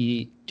lineup,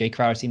 Jay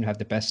Crowder seemed to have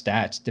the best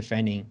stats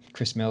defending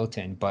Khris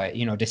Middleton. But,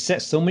 they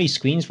set so many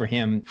screens for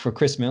him, for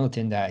Khris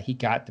Middleton, that he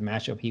got the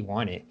matchup he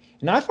wanted.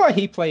 And I thought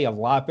he played a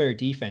lot better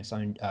defense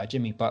on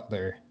Jimmy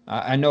Butler.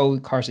 I know,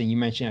 Carson, you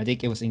mentioned, I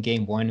think it was in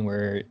game 1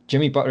 where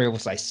Jimmy Butler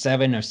was like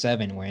 7 of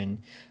 7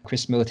 when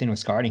Khris Middleton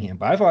was guarding him.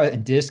 But I thought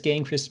in this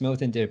game, Khris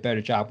Middleton did a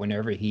better job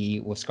whenever he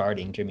was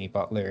guarding Jimmy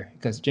Butler,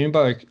 because Jimmy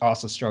Butler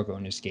also struggled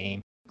in this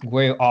game.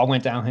 Where it all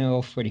went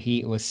downhill for the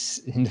Heat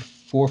was in the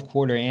fourth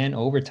quarter and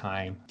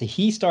overtime. The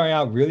Heat started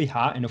out really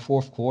hot in the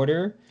fourth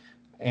quarter,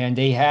 and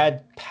they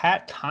had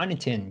Pat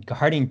Connaughton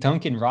guarding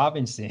Duncan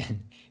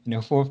Robinson in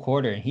the fourth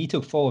quarter, and he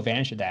took full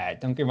advantage of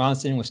that. Duncan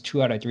Robinson was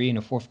 2 out of 3 in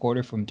the fourth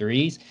quarter from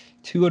threes.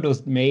 2 of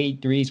those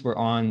made threes were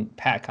on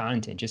Pat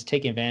Connaughton, just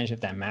taking advantage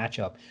of that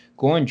matchup.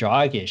 Goran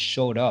Dragic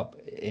showed up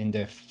in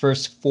the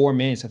first 4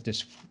 minutes of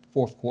this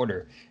fourth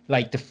quarter.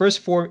 Like, the first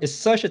 4 is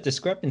such a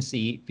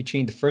discrepancy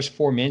between the first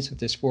 4 minutes of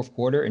this fourth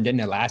quarter and then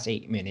the last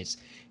 8 minutes.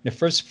 In the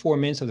first 4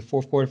 minutes of the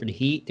fourth quarter for the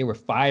Heat, they were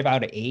 5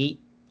 out of 8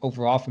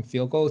 overall from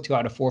field goal, 2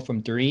 out of 4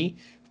 from 3,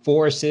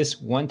 4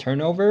 assists, 1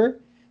 turnover.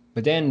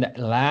 But then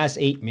the last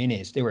 8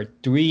 minutes, they were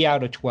 3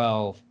 out of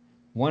 12,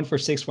 1 for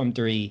 6 from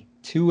 3,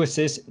 2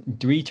 assists,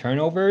 3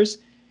 turnovers.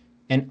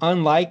 And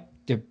unlike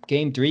the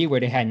game 3 where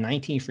they had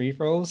 19 free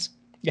throws,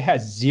 they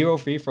had 0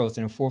 free throws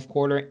in the fourth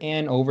quarter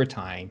and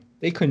overtime.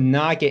 They could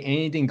not get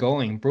anything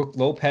going. Brook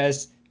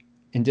Lopez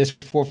in this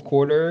fourth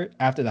quarter,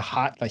 after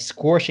the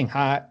scorching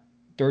hot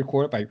third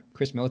quarter by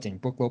Khris Middleton,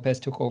 Brook Lopez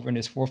took over in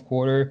this fourth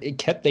quarter. They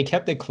kept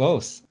it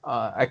close.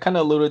 I kind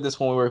of alluded this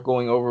when we were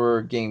going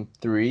over game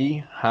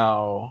 3,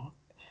 how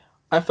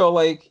I felt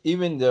like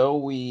even though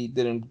we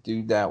didn't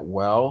do that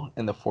well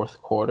in the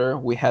fourth quarter,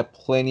 we had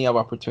plenty of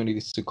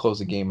opportunities to close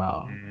the game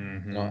out.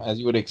 Mm-hmm. As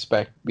you would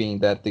expect, being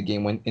that the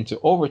game went into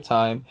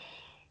overtime,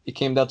 it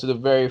came down to the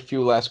very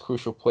few last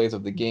crucial plays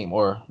of the game,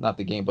 or not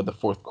the game, but the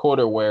fourth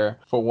quarter, where,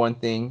 for one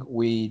thing,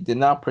 we did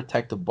not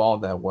protect the ball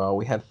that well.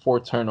 We had 4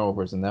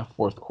 turnovers in that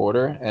fourth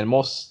quarter, and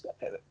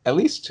at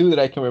least 2 that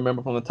I can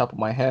remember from the top of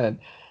my head,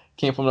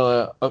 came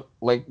from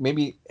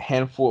maybe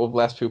handful of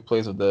last few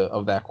plays of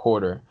that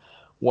quarter.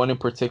 One in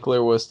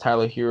particular was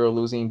Tyler Herro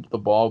losing the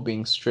ball,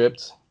 being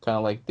stripped, kind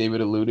of like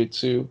David alluded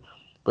to.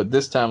 But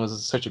this time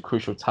was such a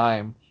crucial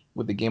time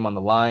with the game on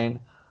the line.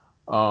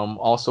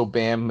 Also,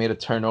 Bam made a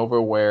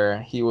turnover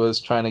where he was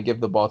trying to give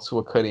the ball to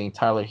a cutting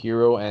Tyler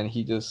Herro, and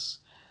he just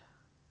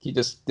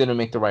didn't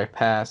make the right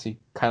pass. He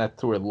kind of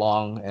threw it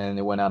long, and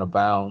it went out of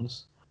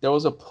bounds. There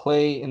was a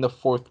play in the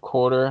fourth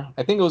quarter.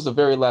 I think it was the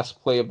very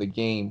last play of the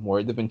game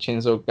where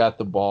DiVincenzo got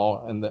the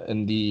ball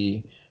in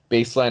the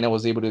baseline and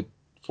was able to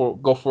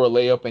go for a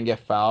layup and get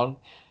fouled.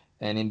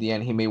 And in the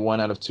end, he made 1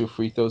 out of 2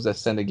 free throws that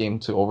sent the game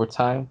to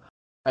overtime.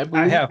 I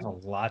have a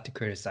lot to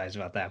criticize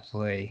about that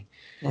play.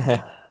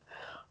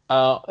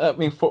 I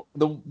mean, for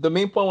the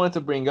main point I wanted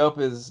to bring up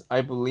is,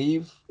 I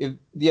believe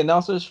the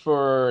announcers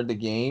for the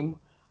game,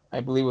 I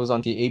believe it was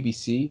on the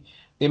ABC,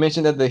 they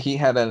mentioned that the Heat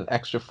had an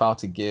extra foul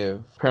to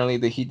give. Apparently,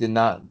 the Heat did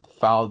not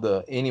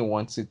foul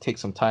anyone to take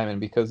some time in,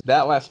 because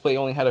that last play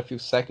only had a few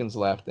seconds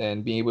left,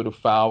 and being able to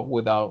foul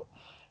without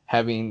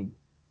having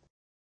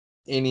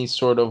any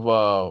sort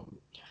of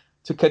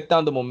to cut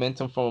down the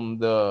momentum from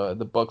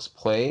the Bucks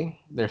play,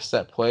 their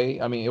set play.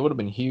 I mean, it would have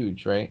been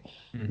huge, right?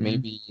 Mm-hmm.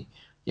 Maybe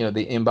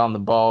they inbound the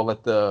ball,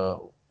 let the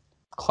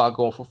clock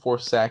go for 4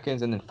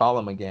 seconds, and then foul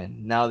them again.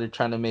 Now they're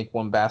trying to make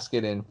one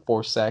basket in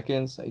 4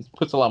 seconds. It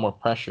puts a lot more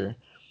pressure,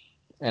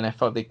 and I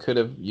felt they could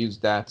have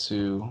used that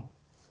to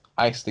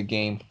ice the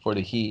game for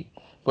the Heat,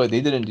 but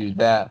they didn't do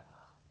that.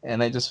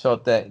 And I just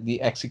felt that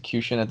the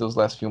execution at those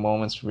last few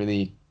moments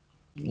really,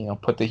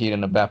 put the Heat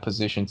in a bad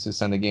position to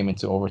send the game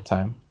into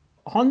overtime.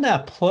 On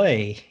that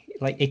play,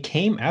 like, it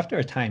came after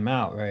a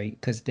timeout, right?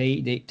 Because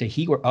the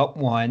Heat were up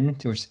 1.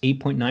 There was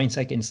 8.9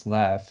 seconds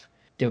left.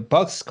 The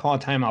Bucks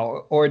called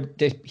timeout, or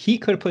the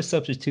Heat could have put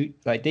substitute.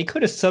 Like, they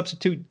could have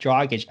substitute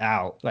Dragic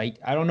out. Like,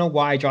 I don't know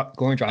why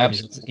Goran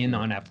Dragic was in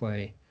on that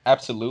play.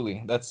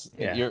 Absolutely,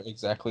 you're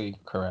exactly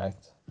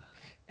correct.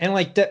 And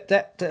like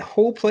the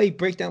whole play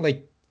breakdown,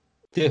 like,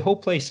 the whole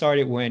play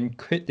started when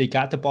they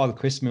got the ball to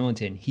Khris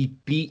Middleton. He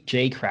beat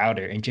Jay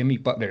Crowder, and Jimmy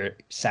Butler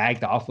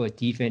sagged off with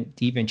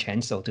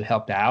DiVincenzo to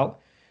help out.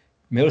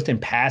 Middleton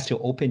passed to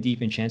open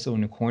DiVincenzo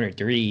in the corner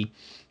 3.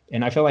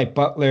 And I feel like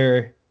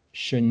Butler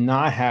should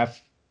not have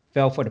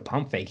fell for the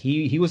pump fake.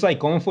 He was like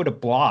going for the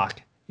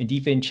block. and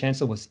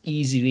DiVincenzo was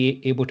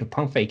easily able to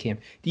pump fake him.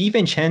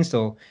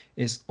 DiVincenzo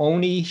is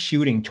only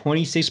shooting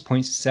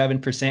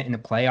 26.7% in the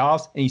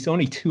playoffs, and he's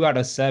only 2 out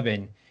of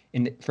 7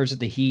 in the versus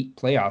the Heat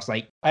playoffs.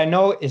 Like, I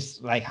know it's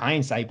like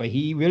hindsight, but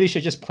he really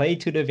should just play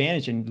to the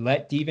advantage and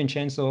let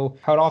DiVincenzo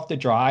cut off the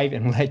drive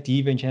and let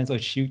DiVincenzo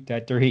shoot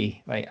that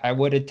three. Like, I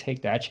would have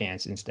taken that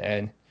chance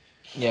instead.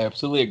 Yeah,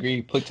 absolutely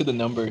agree. Play to the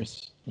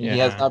numbers. He has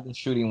Yeah. not been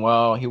shooting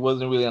well. He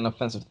wasn't really an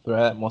offensive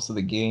threat most of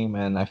the game,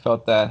 and I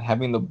felt that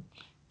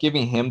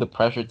giving him the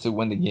pressure to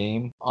win the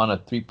game on a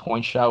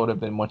 3-point shot would have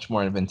been much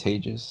more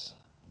advantageous.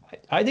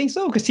 I think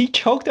so, because he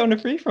choked on the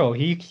free throw.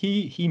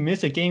 He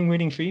missed a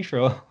game-winning free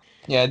throw.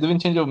 Yeah,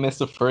 DiVincenzo missed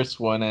the first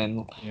one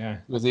and Yeah.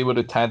 was able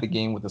to tie the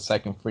game with the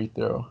second free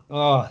throw.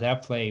 Oh,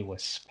 that play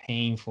was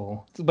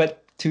painful.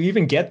 But to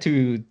even get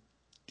to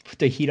put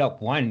the Heat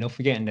up one, don't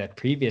forget in that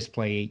previous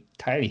play,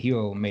 Tyler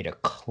Herro made a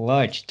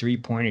clutch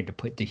 3-pointer to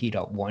put the Heat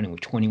up one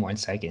with 21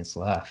 seconds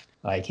left.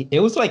 Like, it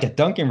was like a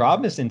Duncan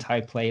Robinson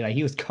type play. Like,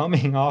 he was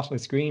coming off the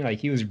screen, like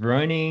he was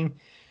running.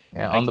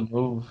 Yeah, like, on the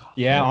move.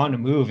 Yeah, on the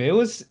move. It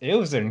was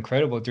an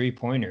incredible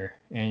 3-pointer.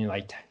 And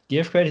like,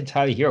 give credit to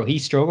Tyler Herro. He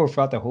struggled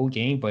throughout the whole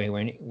game, but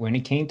when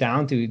it came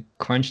down to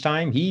crunch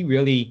time, he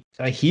really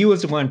he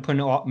was the one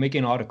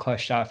making all the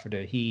clutch shot for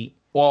the Heat.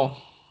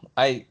 Well,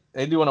 I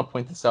do want to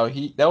point this out.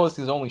 That was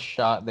his only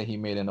shot that he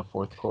made in the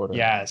fourth quarter.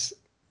 Yes.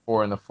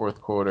 4 in the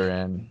fourth quarter,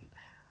 and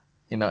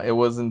it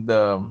wasn't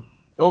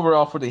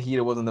overall for the Heat.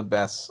 It wasn't the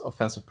best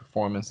offensive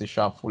performance. They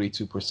shot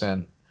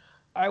 42%.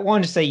 I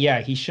wanted to say,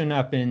 yeah, he shouldn't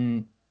have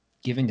been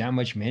given that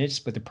much minutes,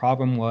 but the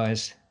problem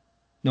was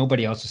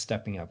nobody else was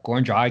stepping up.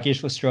 Goran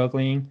Dragic was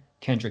struggling.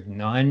 Kendrick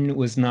Nunn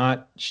was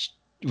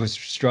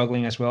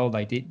struggling as well.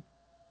 Like,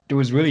 there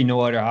was really no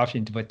other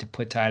option but to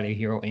put Tyler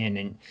Herro in.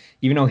 And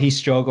even though he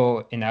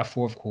struggled in that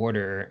fourth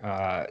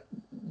quarter,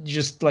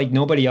 just like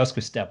nobody else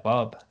could step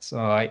up.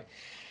 So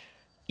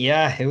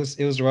it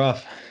was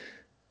rough.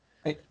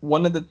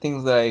 One of the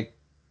things that I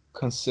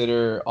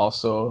consider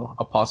also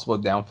a possible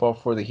downfall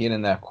for the Heat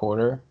in that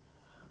quarter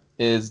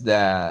is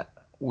that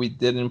we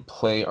didn't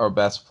play our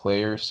best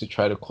players to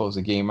try to close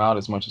the game out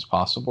as much as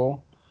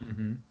possible.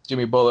 Mm-hmm.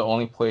 Jimmy Butler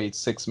only played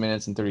 6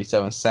 minutes and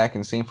 37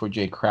 seconds. Same for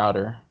Jay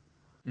Crowder.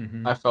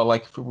 Mm-hmm. I felt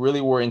like if we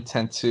really were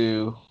intent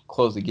to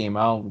close the game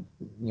out,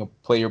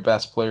 play your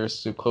best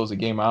players to close the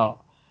game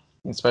out,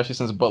 especially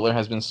since Butler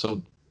has been so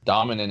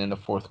dominant in the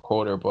fourth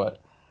quarter.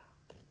 But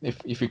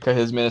if you cut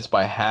his minutes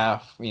by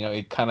half,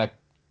 it kind of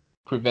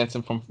prevents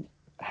him from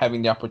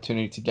having the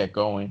opportunity to get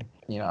going.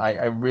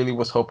 I really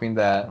was hoping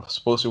that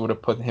Spoelstra would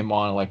have put him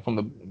on like from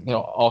the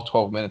all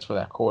 12 minutes for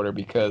that quarter,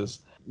 because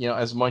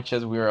as much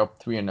as we were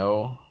up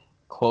 3-0,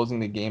 closing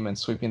the game and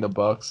sweeping the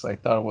Bucks, I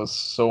thought it was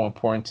so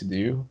important to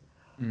do.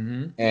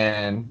 Mm-hmm.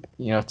 And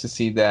to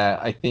see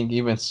that, I think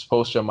even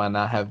Spoelstra might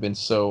not have been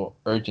so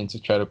urgent to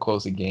try to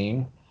close the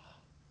game.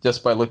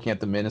 Just by looking at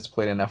the minutes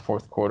played in that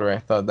fourth quarter, I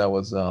thought that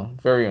was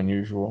very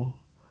unusual.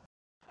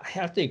 I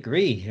have to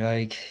agree.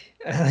 Like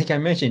I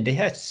mentioned, they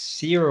had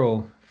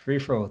 0 free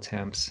throw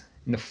attempts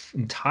in the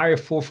entire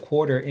fourth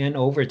quarter and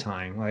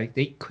overtime. Like,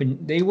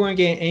 they weren't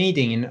getting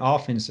anything in the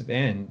offensive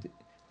end.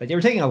 Like, they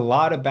were taking a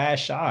lot of bad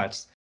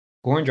shots.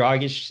 Goran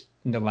Dragic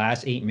in the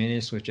last 8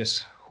 minutes was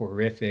just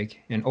horrific.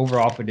 And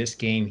overall for this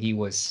game, he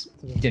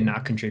did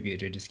not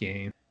contribute to this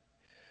game.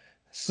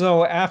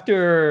 So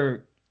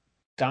after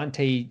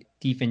Dante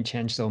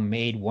DiVincenzo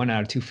made 1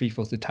 out of 2 free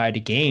throws to tie the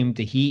game,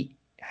 the Heat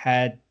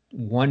had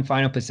one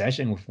final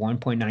possession with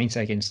 1.9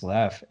 seconds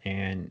left.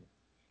 And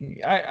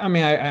I'm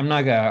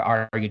not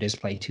gonna argue this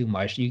play too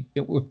much.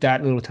 With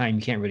that little time,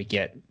 you can't really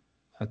get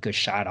a good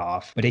shot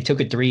off. But they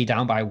took a 3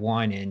 down by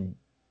 1, and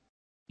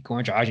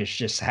Goran Dragic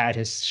just had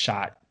his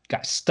shot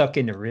got stuck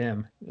in the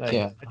rim.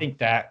 I think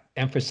that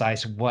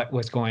emphasized what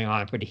was going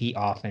on for the Heat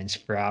offense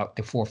throughout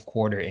the fourth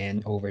quarter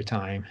and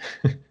overtime.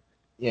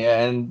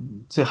 Yeah,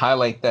 and to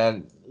highlight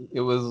that,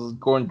 it was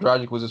Goran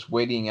Dragic was just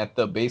waiting at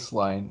the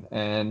baseline,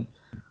 and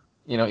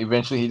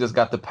eventually he just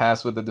got the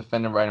pass with the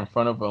defender right in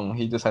front of him.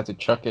 He just had to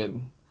chuck it.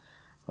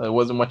 There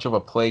wasn't much of a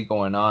play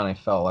going on, I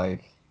felt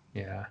like.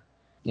 Yeah.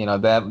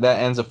 That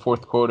ends the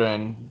fourth quarter,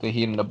 and the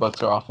Heat and the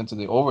Bucks are off into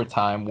the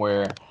overtime,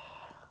 where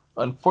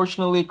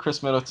unfortunately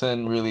Khris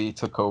Middleton really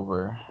took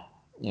over.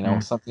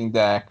 Something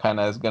that kind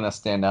of is going to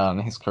stand out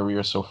in his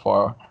career so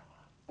far.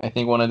 I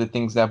think one of the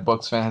things that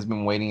Bucks fan has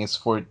been waiting is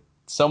for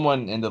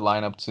someone in the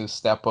lineup to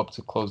step up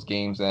to close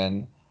games,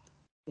 and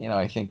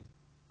I think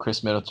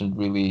Khris Middleton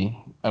really,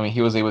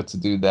 he was able to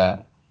do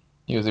that.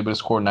 He was able to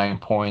score 9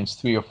 points,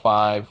 3 of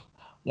 5,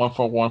 1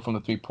 for 1 from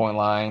the 3-point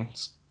line,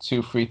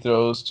 2 free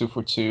throws, 2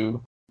 for 2.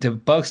 The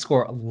Bucks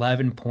scored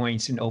 11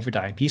 points in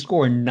overtime. He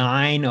scored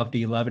 9 of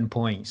the 11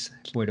 points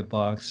for the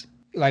Bucks.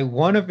 Like,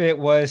 one of it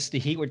was the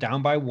Heat were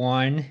down by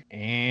 1,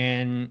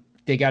 and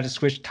they got to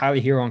switch Tyler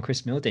Herro on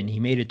Khris Middleton. He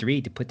made a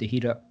 3 to put the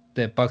Heat up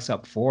the Bucks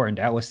up 4, and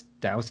that was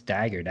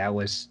dagger. That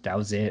was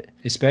it.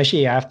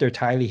 Especially after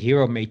Tyler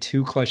Hero made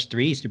 2 clutch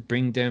threes to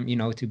bring them,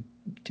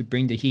 to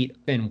bring the Heat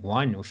in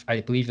one.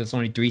 I believe there's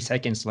only 3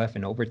 seconds left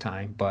in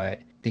overtime, but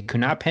they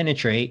could not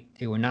penetrate.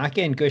 They were not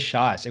getting good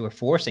shots. They were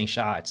forcing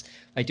shots.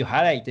 Like, to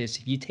highlight this,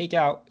 if you take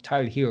out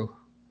Tyler Hero,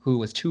 who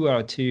was 2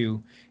 out of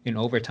 2 in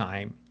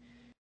overtime,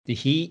 the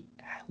Heat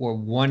were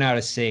 1 out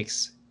of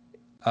 6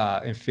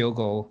 in field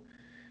goal,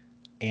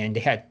 and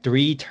they had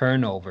 3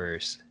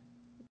 turnovers,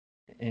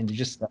 and they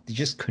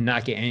just could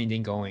not get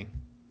anything going.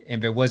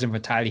 And if it wasn't for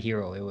Tyler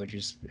Hero, it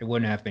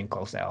wouldn't have been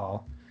close at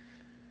all.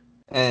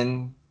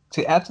 And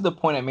to add to the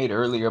point I made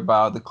earlier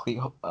about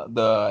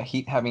the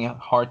Heat having a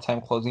hard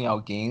time closing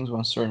out games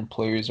when certain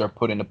players are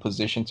put in a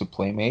position to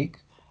play make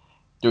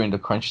during the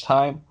crunch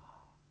time,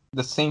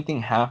 the same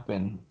thing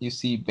happened. You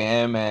see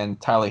Bam and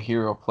Tyler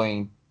Hero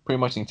playing pretty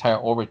much the entire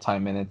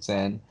overtime minutes,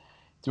 and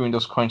during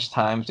those crunch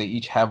times, they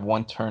each have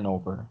 1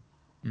 turnover.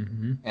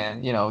 Mm-hmm.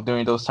 And,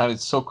 during those times,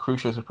 it's so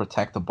crucial to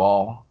protect the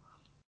ball.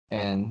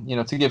 And,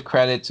 to give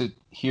credit to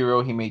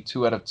Hero, he made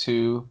 2 out of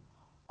 2,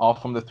 all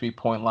from the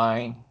 3-point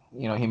line.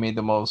 He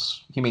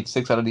made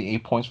 6 out of the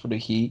 8 points for the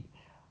Heat.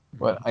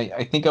 But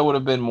I think I would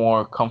have been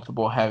more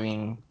comfortable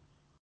having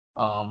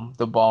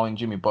the ball in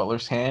Jimmy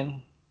Butler's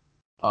hand.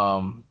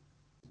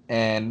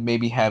 And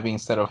maybe having,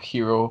 instead of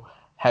Hero,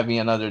 having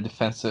another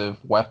defensive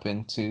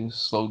weapon to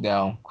slow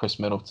down Khris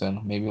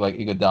Middleton, maybe like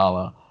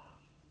Iguodala.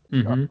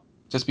 Mm-hmm.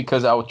 Just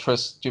because I would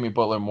trust Jimmy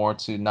Butler more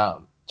to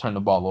not turn the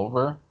ball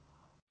over.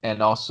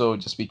 And also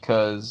just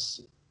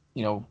because,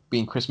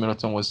 being Khris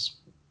Middleton was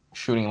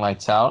shooting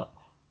lights out,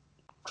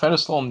 try to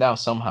slow him down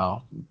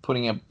somehow,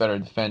 putting a better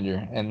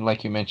defender. And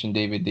like you mentioned,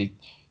 David,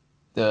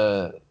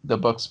 the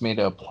Bucks made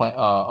a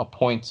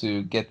point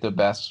to get the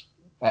best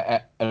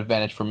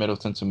advantage for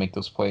Middleton to make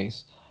those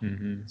plays.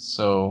 Mm-hmm.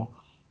 So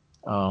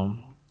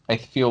I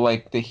feel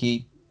like the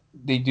Heat,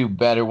 they do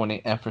better when they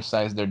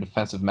emphasize their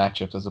defensive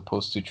matchups as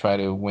opposed to try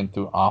to win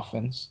through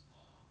offense.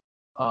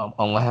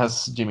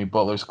 Unless Jimmy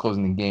Butler's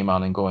closing the game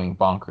out and going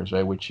bonkers,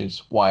 right? Which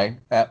is why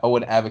I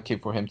would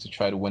advocate for him to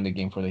try to win the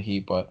game for the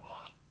Heat. But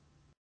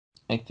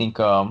I think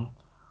I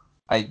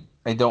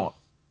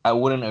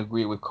wouldn't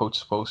agree with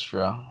Coach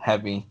Spoelstra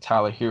having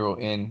Tyler Hero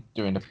in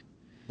during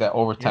that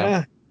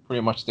overtime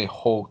pretty much the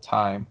whole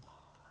time.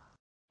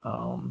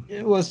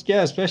 It was,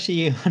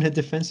 especially on the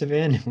defensive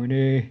end when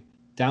they're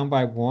down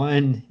by 1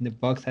 and the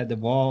Bucks had the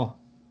ball.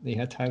 They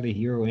had Tyler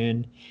Hero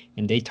in,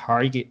 and they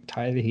target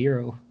Tyler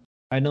Hero.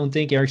 I don't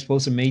think Eric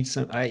Spoelstra made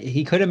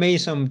he could have made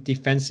some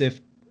defensive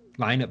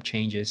lineup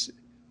changes,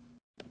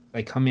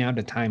 like coming out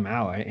of the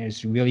timeout.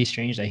 It's really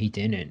strange that he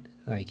didn't.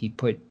 Like,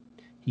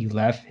 he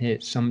left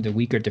some of the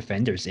weaker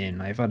defenders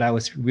in. I thought that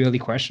was really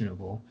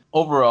questionable.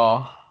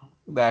 Overall,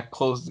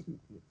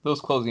 those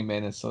closing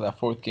minutes, so that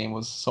 4th game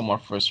was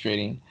somewhat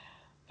frustrating.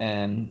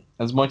 And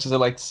as much as I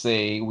like to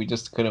say we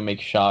just couldn't make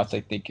shots,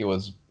 I think it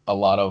was a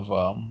lot of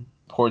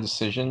poor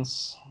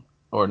decisions.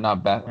 Or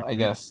not bad, I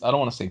guess. I don't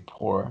want to say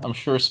poor. I'm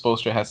sure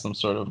Spoelstra has some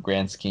sort of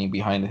grand scheme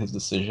behind his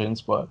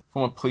decisions, but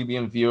from a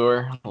plebeian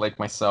viewer like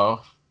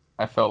myself,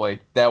 I felt like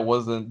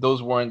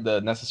those weren't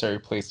the necessary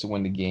plays to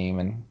win the game,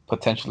 and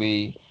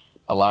potentially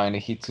allowing the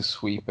Heat to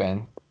sweep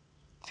and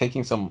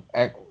taking some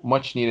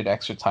much needed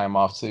extra time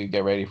off to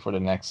get ready for the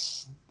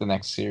next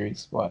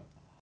series. But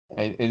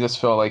it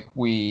just felt like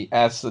we,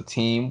 as a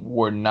team,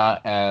 were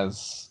not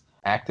as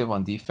active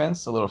on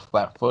defense, a little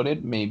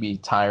flat-footed, maybe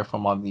tired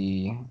from all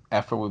the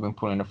effort we've been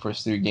putting in the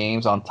first 3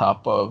 games, on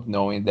top of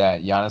knowing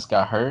that Giannis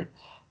got hurt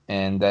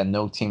and that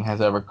no team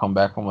has ever come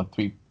back from a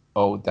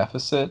 3-0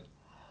 deficit.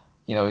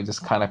 It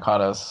just kind of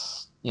caught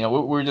us,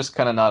 we're just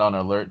kind of not on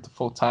alert the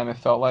full time, it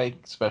felt like,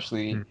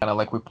 especially kind of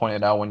like we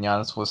pointed out when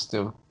Giannis was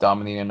still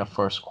dominating in the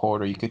first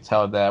quarter. You could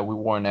tell that we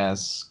weren't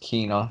as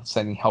keen on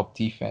sending help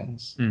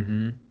defense.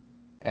 Mm-hmm.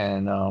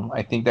 And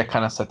I think that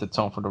kind of set the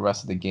tone for the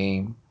rest of the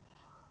game.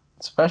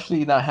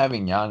 Especially not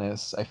having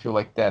Giannis, I feel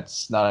like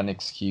that's not an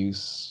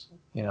excuse.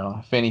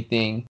 If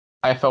anything,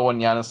 I felt when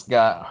Giannis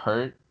got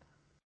hurt,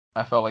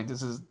 I felt like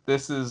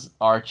this is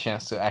our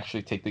chance to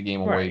actually take the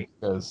game away. Right.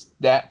 Because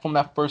from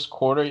that first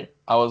quarter,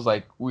 I was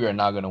like, we are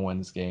not going to win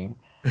this game,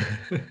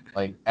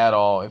 like at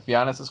all. If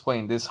Giannis is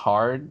playing this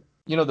hard,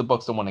 the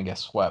Bucks don't want to get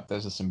swept.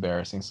 That's just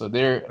embarrassing. So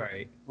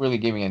they're really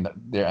giving in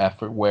their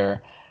effort.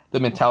 Where the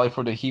mentality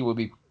for the Heat would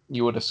be,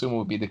 you would assume,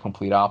 would be the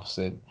complete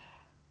opposite.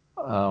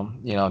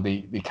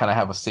 They kind of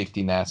have a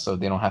safety net, so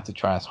they don't have to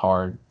try as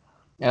hard.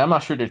 And I'm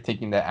not sure they're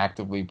taking that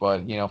actively,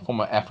 but from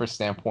an effort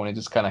standpoint, it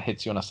just kind of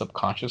hits you on a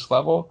subconscious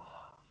level.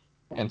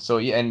 And so,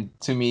 and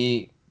to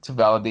me, to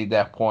validate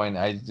that point,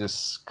 I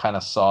just kind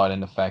of saw it in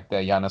the fact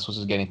that Giannis was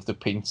just getting to the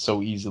paint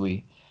so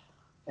easily,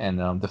 and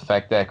the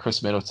fact that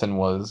Khris Middleton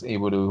was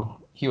able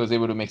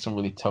to make some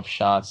really tough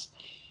shots.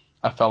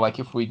 I felt like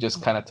if we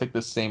just kind of took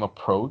the same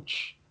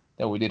approach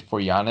that we did for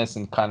Giannis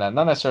and kind of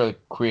not necessarily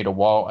create a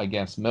wall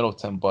against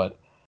Middleton, but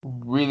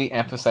really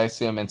emphasize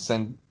him and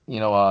send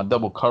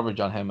double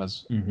coverage on him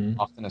as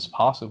often as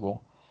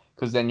possible,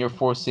 because then you're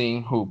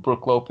forcing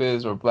Brook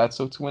Lopez or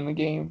Bledsoe to win the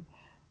game.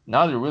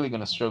 Now they're really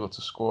going to struggle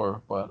to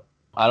score. But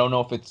I don't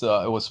know if it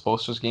was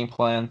Spoelstra's game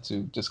plan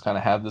to just kind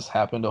of have this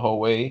happen the whole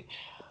way,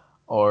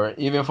 or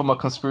even from a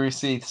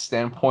conspiracy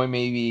standpoint,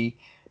 maybe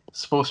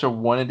Spoelstra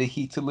wanted the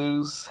Heat to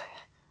lose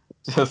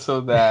just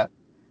so that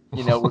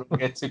we don't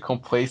get too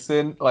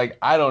complacent. Like,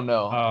 I don't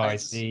know. Oh, I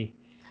see.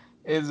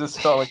 It just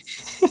felt like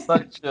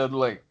such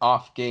a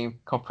off game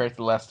compared to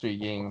the last 3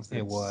 games.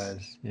 It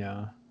was,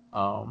 yeah.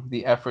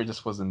 The effort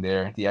just wasn't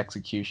there. The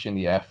execution,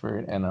 the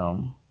effort, and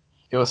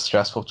it was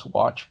stressful to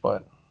watch.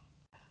 But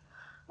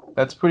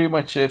that's pretty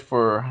much it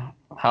for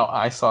how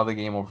I saw the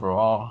game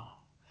overall.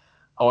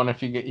 I wonder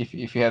if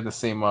you had the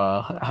same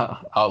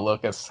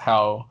outlook as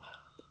how,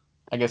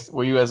 I guess,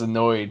 were you as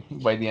annoyed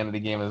by the end of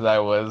the game as I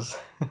was?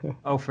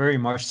 Oh, very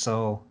much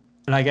so.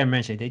 Like I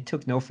mentioned, they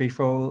took no free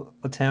throw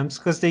attempts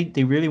because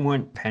they really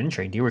weren't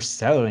penetrating. They were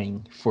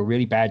settling for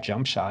really bad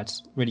jump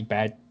shots, really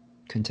bad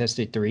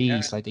contested threes.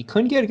 Yeah. Like they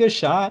couldn't get a good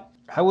shot.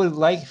 I would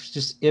like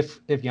just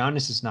if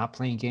Giannis is not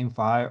playing Game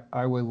 5,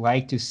 I would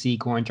like to see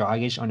Goran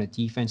Dragic on the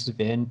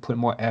defensive end put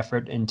more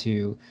effort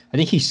into. I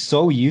think he's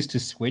so used to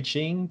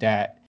switching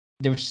that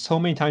there were so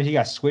many times he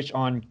got switched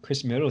on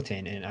Khris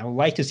Middleton, and I would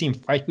like to see him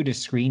fight through the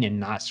screen and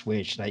not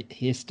switch. Like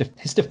his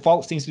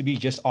default seems to be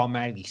just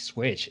automatically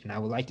switch, and I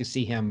would like to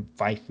see him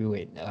fight through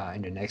it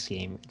in the next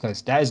game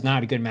because that is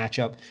not a good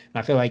matchup. And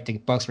I feel like the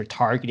Bucks were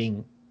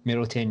targeting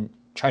Middleton,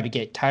 try to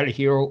get Tyler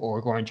Herro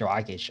or Goran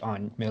Dragic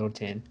on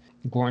Middleton.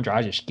 Goran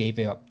Dragic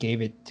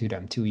gave it to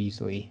them too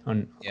easily.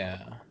 Yeah,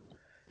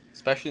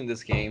 especially in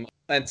this game.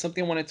 And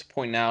something I wanted to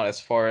point out as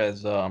far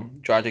as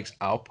Dragic's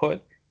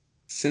output.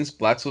 Since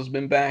Bledsoe's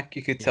been back,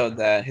 you could tell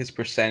that his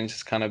percentage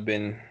has kind of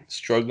been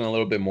struggling a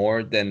little bit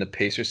more than the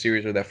Pacers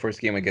series or that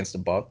first game against the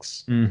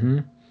Bucks. Mm-hmm.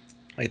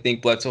 I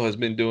think Bledsoe has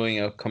been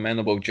doing a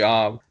commendable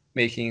job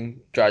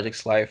making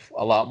Dragic's life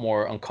a lot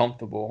more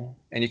uncomfortable.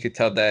 And you could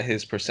tell that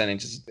his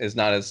percentage is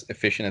not as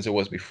efficient as it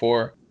was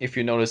before. If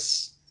you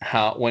notice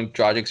how when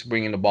Dragic's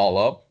bringing the ball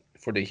up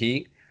for the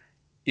Heat,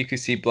 you could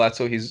see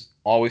Bledsoe, he's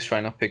always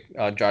trying to pick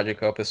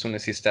Dragic up as soon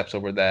as he steps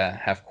over that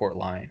half-court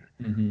line.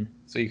 Mm-hmm.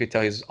 So you could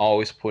tell he's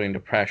always putting the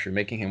pressure,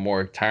 making him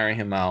work, tiring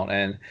him out.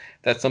 And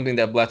that's something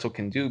that Bledsoe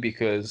can do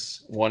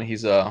because, one,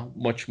 he's a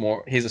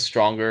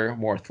stronger,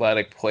 more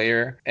athletic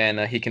player, and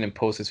he can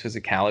impose his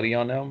physicality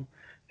on them.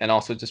 And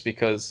also just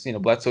because,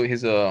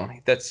 Bledsoe,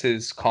 that's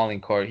his calling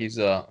card. He's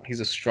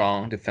a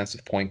strong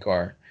defensive point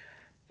guard.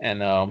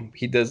 And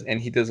he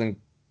doesn't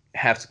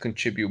have to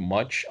contribute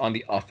much on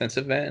the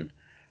offensive end.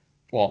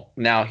 Well,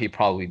 now he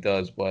probably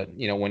does, but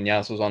when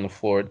Giannis was on the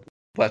floor,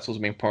 Bledsoe's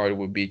main priority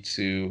would be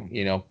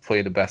to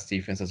play the best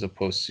defense as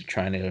opposed to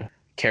trying to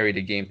carry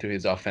the game through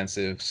his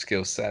offensive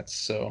skill sets.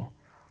 So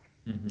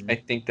I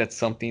think that's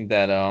something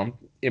that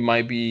it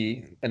might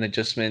be an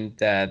adjustment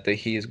that the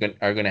Heat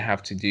are going to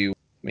have to do.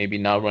 Maybe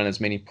not run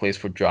as many plays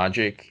for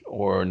Dragic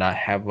or not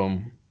have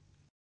him.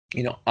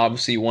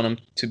 Obviously you want him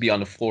to be on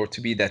the floor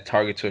to be that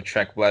target to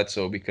attract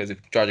Bledsoe, because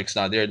if Dragic's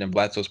not there, then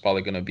Bledsoe's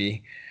probably going to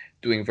be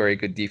doing very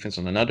good defense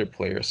on another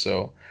player.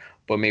 So,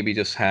 but maybe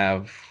just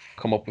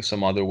come up with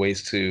some other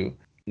ways to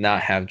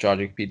not have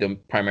Dragic be the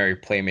primary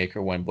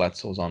playmaker when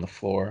Bledsoe's on the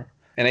floor.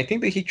 And I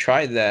think that he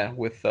tried that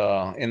with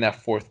in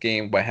that fourth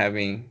game by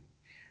having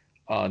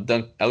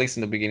at least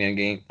in the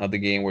beginning of the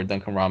game where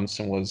Duncan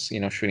Robinson was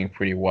shooting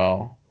pretty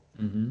well.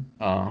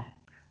 Mm-hmm.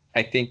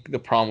 I think the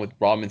problem with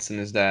Robinson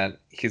is that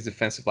his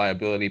defensive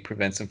liability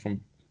prevents him from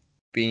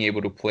being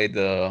able to play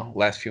the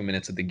last few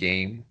minutes of the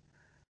game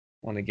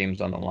when the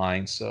game's on the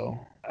line. So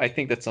I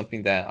think that's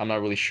something that I'm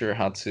not really sure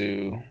how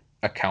to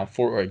account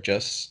for or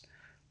adjust,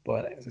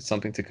 but it's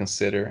something to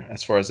consider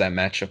as far as that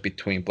matchup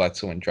between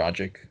Bledsoe and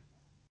Dragic.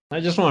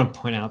 I just want to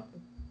point out,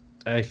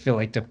 I feel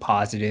like the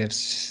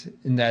positives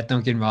in that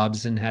Duncan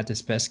Robinson had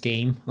his best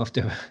game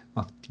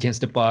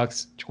against the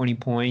Bucks. 20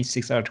 points,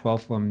 6 out of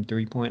 12 from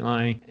 3-point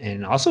line.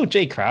 And also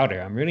Jay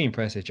Crowder. I'm really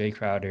impressed with Jay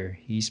Crowder.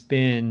 He's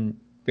been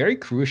very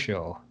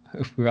crucial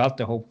throughout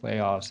the whole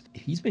playoffs.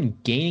 He's been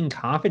gaining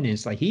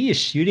confidence. Like, he is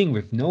shooting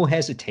with no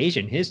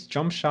hesitation. His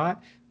jump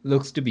shot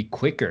looks to be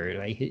quicker.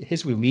 Like,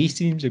 his release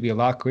seems to be a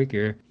lot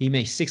quicker. He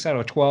made 6 out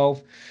of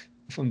 12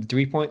 from the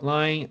 3-point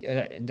line.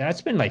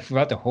 That's been like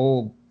throughout the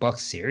whole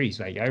Bucks series.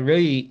 Like,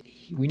 we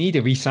need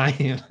to re-sign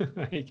him.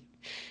 Like,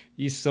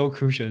 he's so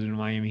crucial in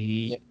Miami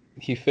Heat. Yeah,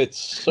 he fits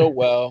so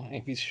well.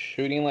 If he's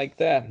shooting like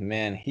that,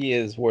 man, he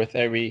is worth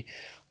I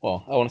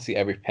want to see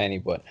every penny,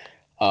 but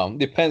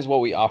depends what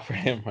we offer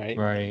him, right?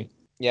 Right.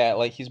 Yeah,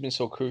 like, he's been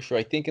so crucial.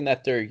 I think in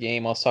that third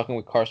game, I was talking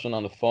with Carson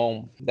on the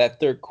phone, that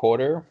third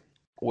quarter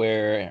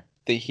where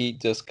the Heat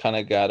just kind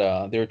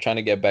of they were trying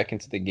to get back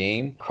into the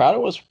game. Crowder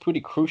was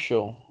pretty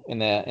crucial in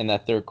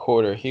that third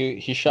quarter.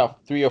 He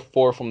shot 3 or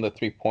 4 from the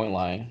 3-point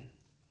line.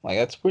 Like,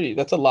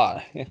 that's a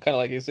lot. Kind of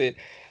like you said,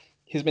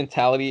 his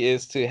mentality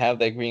is to have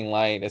that green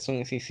light. As soon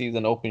as he sees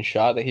an open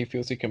shot that he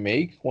feels he can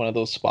make, one of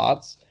those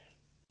spots,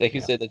 like you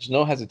said, there's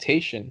no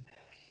hesitation.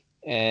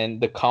 And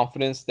the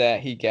confidence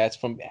that he gets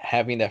from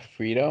having that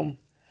freedom,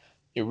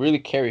 it really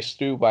carries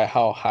through by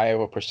how high of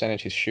a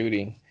percentage he's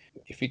shooting.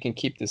 If he can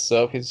keep this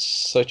up, he's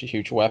such a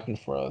huge weapon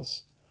for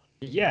us.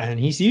 Yeah, and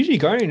he's usually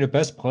guarding the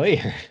best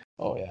player.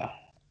 Oh, yeah.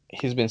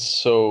 he's been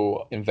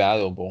so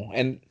invaluable.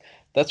 And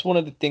that's one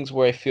of the things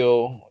where I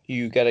feel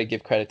you got to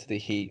give credit to the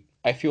Heat.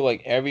 I feel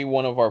like every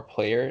one of our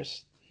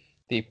players,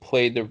 they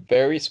played their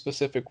very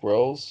specific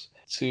roles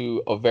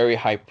to a very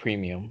high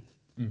premium,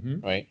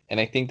 right? And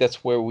I think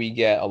that's where we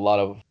get a lot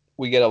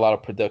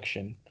of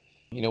production.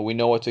 We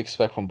know what to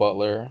expect from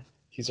Butler.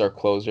 He's our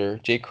closer.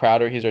 Jay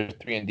Crowder, he's our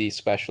 3-and-D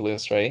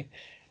specialist, right?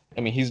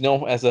 I mean, he's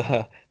known as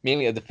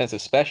mainly a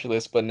defensive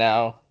specialist, but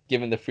now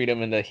given the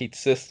freedom in the Heat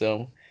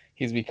system,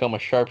 he's become a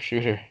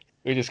sharpshooter,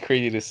 which is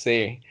crazy to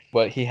say.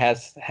 But he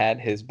has had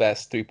his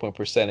best 3-point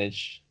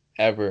percentage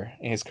ever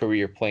in his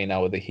career playing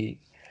now with the Heat.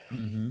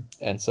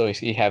 And so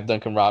you have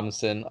Duncan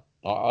Robinson,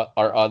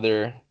 our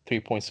other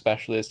 3-point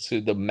specialist,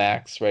 to the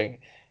max, right?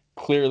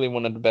 Clearly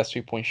one of the best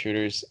 3-point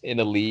shooters in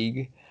the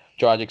league.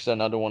 Dragic's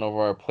another one of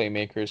our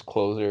playmakers,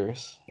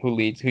 closers, who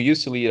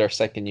used to lead our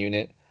second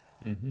unit,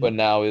 but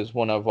now is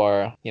one of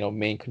our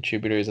main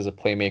contributors as a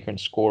playmaker and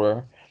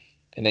scorer.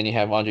 And then you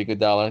have Andre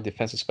Iguodala,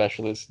 defensive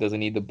specialist, doesn't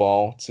need the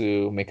ball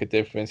to make a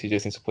difference. He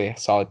just needs to play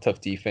solid,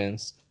 tough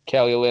defense.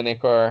 Kelly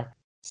Olynyk,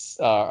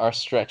 our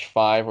stretch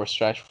 5 or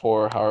stretch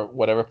 4, or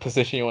whatever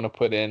position you want to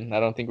put in.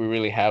 I don't think we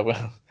really have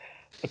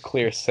a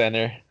clear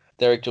center.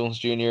 Derrick Jones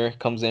Jr.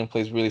 comes in,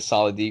 plays really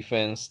solid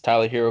defense.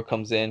 Tyler Herro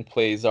comes in,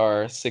 plays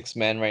our 6th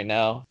man right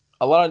now.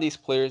 A lot of these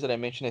players that I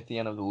mentioned at the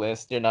end of the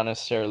list, they're not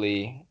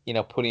necessarily,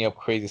 putting up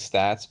crazy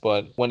stats,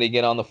 but when they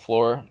get on the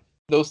floor,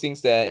 those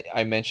things that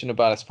I mentioned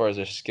about as far as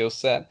their skill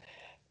set,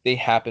 they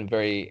happen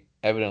very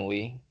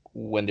evidently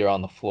when they're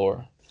on the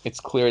floor.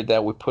 It's clear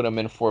that we put them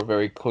in for a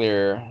very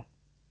clear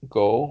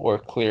goal or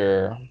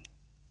clear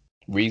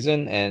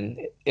reason, and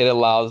it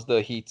allows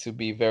the Heat to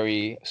be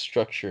very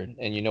structured,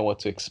 and you know what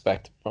to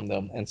expect from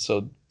them. And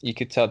so you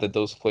could tell that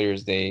those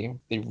players, they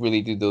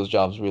really do those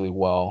jobs really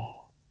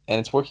well, and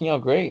it's working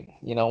out great.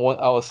 I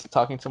was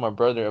talking to my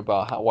brother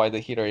about why the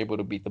Heat are able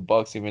to beat the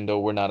Bucks, even though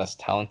we're not as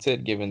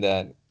talented, given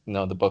that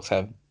the Bucks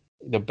have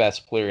the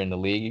best player in the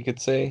league, you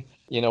could say.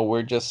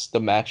 We're just, the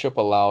matchup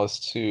allows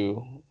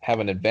to have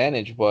an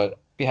advantage, but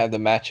you have the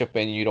matchup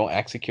and you don't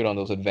execute on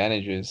those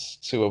advantages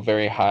to a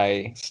very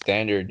high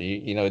standard,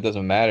 it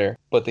doesn't matter.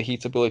 But the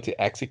Heat's ability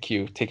to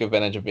execute, take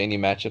advantage of any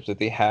matchups that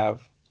they have,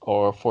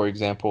 or for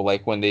example,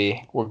 like when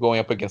they were going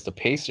up against the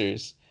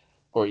Pacers,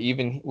 or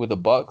even with the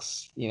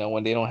Bucks,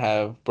 when they don't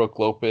have Brook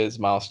Lopez,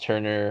 Miles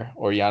Turner,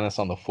 or Giannis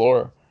on the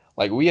floor,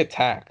 like we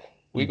attack,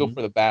 we go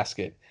for the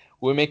basket,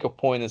 we make a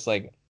point. It's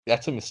like,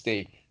 that's a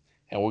mistake,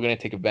 and we're going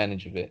to take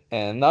advantage of it.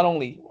 And not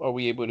only are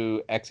we able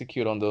to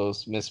execute on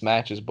those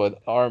mismatches,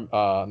 but our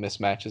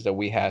mismatches that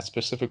we have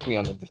specifically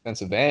on the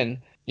defensive end,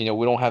 we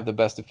don't have the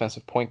best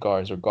defensive point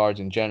guards or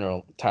guards in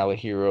general. Tyler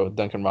Herro,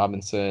 Duncan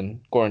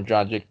Robinson, Goran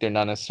Dragic, they're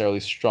not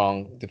necessarily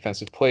strong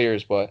defensive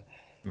players, but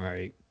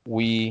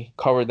we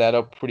covered that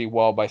up pretty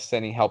well by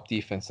sending help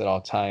defense at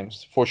all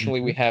times. Fortunately,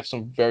 we have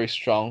some very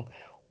strong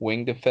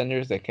wing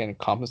defenders that can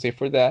compensate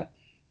for that.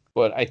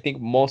 But I think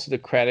most of the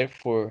credit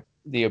for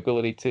the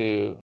ability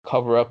to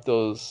cover up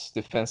those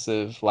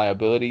defensive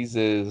liabilities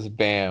is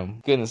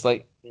Bam. Goodness,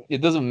 like, it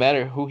doesn't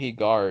matter who he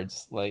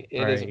guards. Like,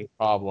 it is a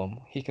problem.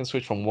 He can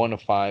switch from 1 to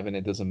 5, and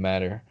it doesn't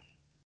matter.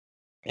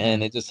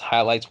 And it just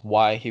highlights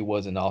why he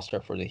was an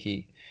all-star for the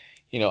Heat.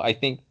 I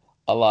think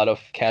a lot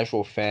of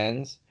casual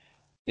fans,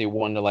 they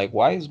wonder, like,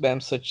 why is Bam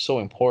so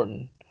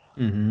important?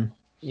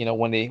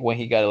 When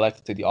he got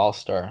elected to the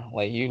All-Star.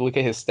 Like, you look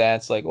at his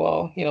stats, like,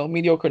 well,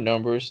 mediocre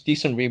numbers,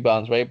 decent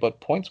rebounds, right?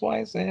 But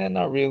points-wise,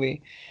 not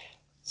really.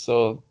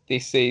 So they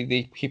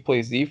say he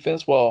plays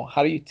defense. Well,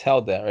 how do you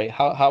tell that, right?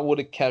 How would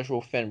a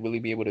casual fan really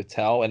be able to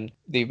tell? And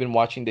they've been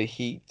watching the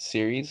Heat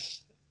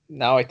series.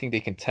 Now I think they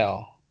can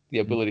tell. The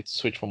ability to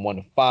switch from 1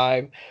 to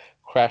 5,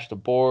 crash the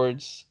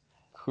boards,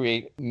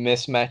 create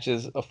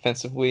mismatches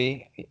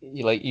offensively.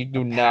 You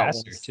do not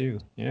want too.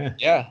 Yeah.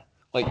 Yeah.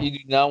 Like, you do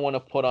not want to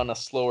put on a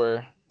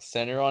slower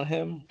center on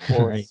him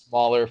or a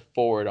smaller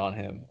forward on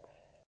him,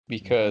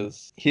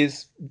 because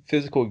his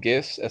physical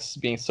gifts as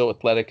being so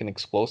athletic and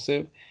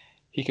explosive,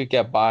 he could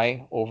get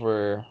by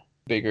over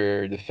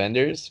bigger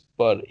defenders,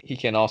 but he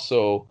can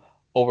also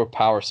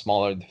overpower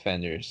smaller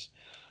defenders.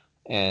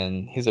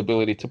 And his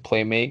ability to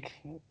play make,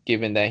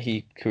 given that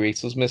he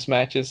creates those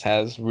mismatches,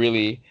 has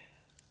really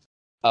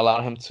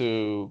allowed him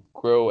to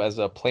grow as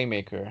a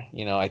playmaker.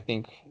 I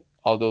think,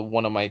 although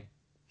one of my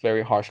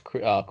very harsh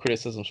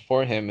criticisms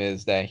for him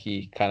is that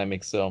he kind of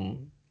makes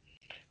some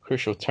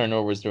crucial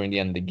turnovers during the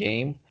end of the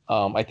game.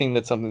 I think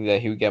that's something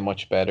that he would get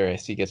much better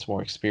as he gets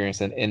more experience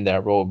in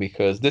that role,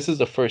 because this is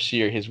the first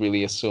year he's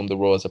really assumed the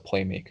role as a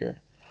playmaker.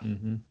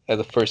 As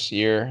a first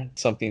year,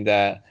 something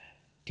that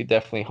you could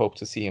definitely hope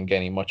to see him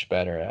getting much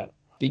better at.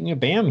 Speaking of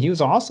Bam, he was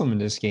awesome in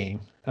this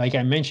game. Like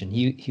I mentioned,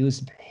 he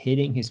was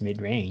hitting his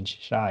mid-range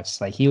shots.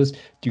 Like, he was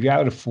 3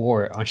 out of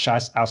 4 on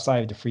shots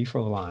outside of the free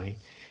throw line,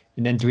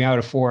 and then 3 out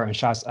of 4 on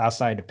shots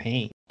outside the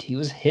paint. He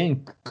was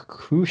hitting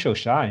crucial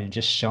shots and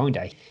just showing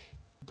that.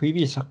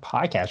 Previous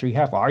podcasts, we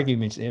have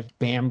arguments if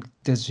Bam,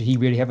 does he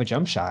really have a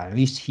jump shot? At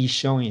least he's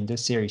showing in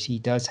this series he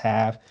does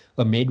have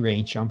a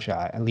mid-range jump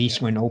shot, at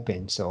least when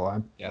open. So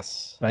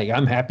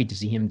I'm happy to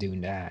see him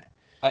doing that.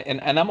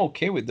 And I'm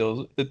okay with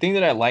those. The thing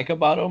that I like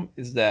about him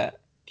is that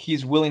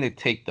he's willing to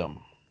take them.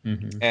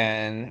 Mm-hmm.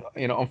 And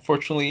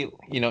unfortunately,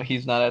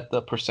 he's not at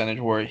the percentage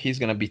where he's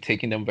gonna be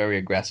taking them very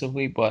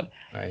aggressively, but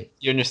Right.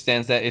 he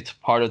understands that it's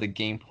part of the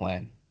game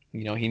plan.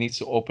 He needs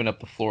to open up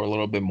the floor a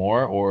little bit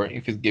more, or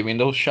if he's giving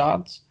those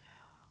shots,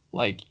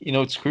 like,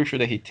 it's crucial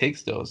that he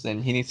takes those.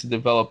 And he needs to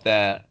develop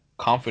that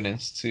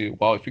confidence to,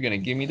 well, if you're gonna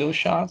give me those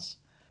shots,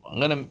 I'm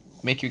gonna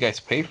make you guys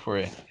pay for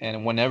it.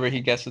 And whenever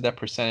he gets to that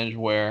percentage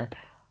where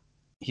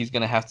he's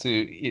gonna have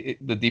to,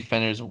 the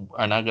defenders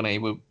are not gonna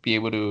be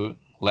able to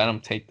let him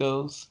take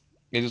those.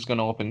 It's just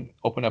gonna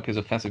open up his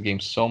offensive game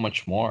so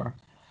much more.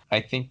 I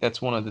think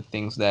that's one of the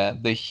things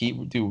that the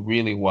Heat do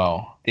really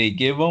well. They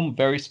give them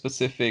very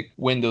specific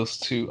windows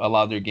to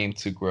allow their game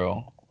to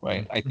grow.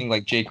 Right. I think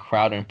like Jay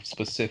Crowder in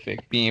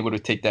specific, being able to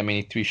take that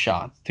many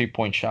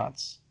 3-point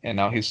shots, and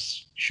now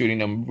he's shooting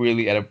them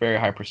really at a very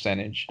high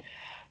percentage.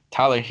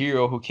 Tyler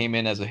Herro, who came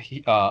in as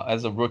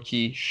a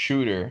rookie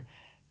shooter,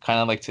 kind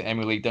of like to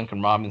emulate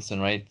Duncan Robinson,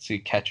 right, to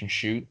catch and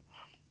shoot.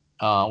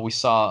 We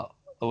saw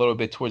a little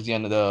bit towards the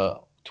end of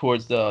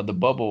the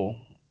bubble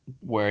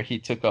where he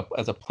took up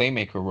as a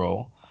playmaker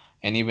role,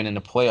 and even in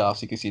the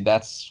playoffs, you can see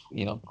that's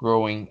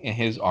growing in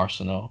his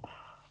arsenal.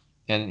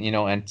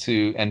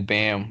 And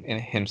Bam in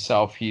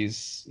himself,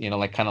 he's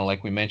like kind of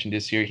like we mentioned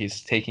this year, he's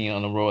taking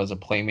on the role as a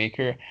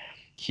playmaker.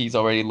 He's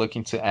already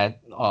looking to add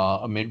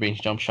a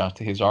mid-range jump shot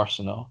to his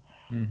arsenal.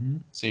 Mm-hmm.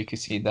 So you can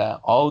see that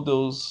all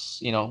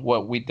those,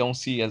 what we don't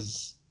see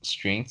as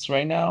strengths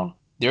right now,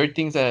 there are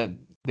things that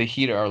the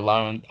Heat are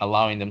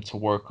allowing them to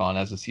work on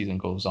as the season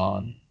goes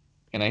on,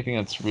 and I think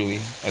that's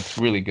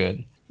really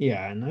good.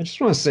 Yeah, and I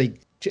just want to say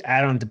to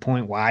add on the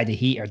point why the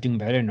Heat are doing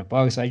better than the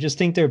Bucks. I just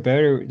think they're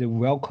better, they're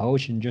well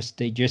coached, and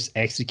they just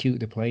execute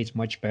the plays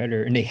much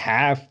better. And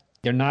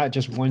they're not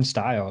just one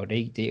style.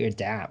 They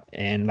adapt.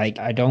 And like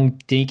I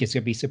don't think it's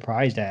gonna be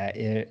surprised that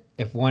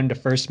if one of the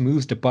first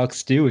moves the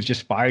Bucks do is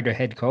just fire their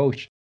head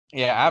coach.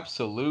 Yeah,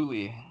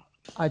 absolutely.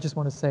 I just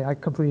want to say I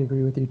completely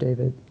agree with you,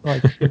 David.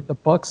 Like if the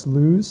Bucks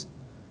lose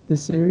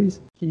this series,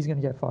 he's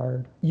gonna get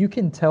fired. You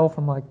can tell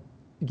from like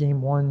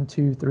game 1,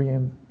 2, 3,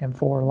 and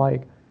 4,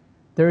 like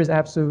there is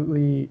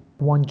absolutely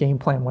one game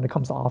plan when it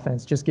comes to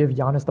offense. Just give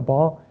Giannis the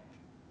ball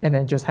and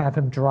then just have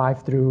him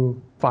drive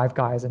through 5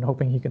 guys and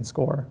hoping he can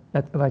score.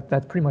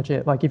 That's pretty much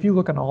it. Like if you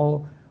look at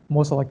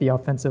most of like the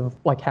offensive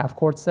like half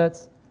court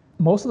sets,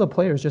 most of the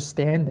players just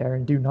stand there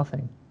and do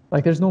nothing.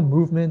 Like there's no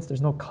movements,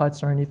 there's no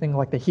cuts or anything.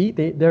 Like the Heat,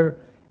 they're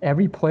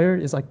every player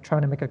is like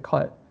trying to make a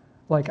cut.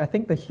 Like I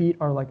think the Heat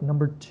are like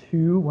number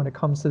 2 when it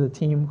comes to the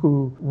team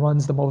who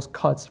runs the most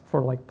cuts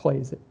for like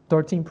plays.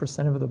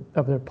 13%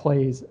 of their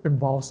plays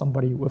involve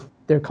somebody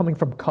they're coming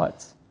from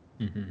cuts.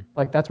 Mm-hmm.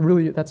 Like that's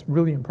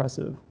really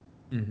impressive.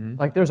 Mm-hmm.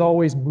 Like there's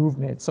always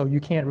movement, so you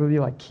can't really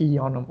like key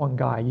on one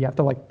guy. You have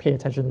to like pay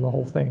attention to the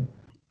whole thing.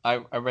 I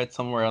read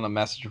somewhere on the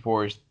message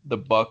boards the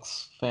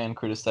Bucks fan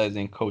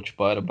criticizing Coach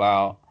Bud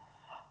about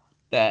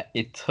that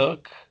it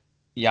took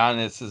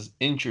Giannis's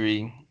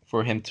injury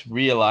for him to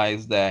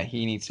realize that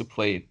he needs to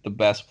play the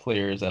best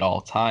players at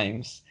all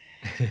times.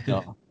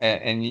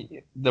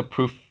 And the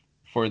proof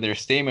for their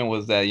statement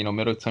was that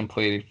Middleton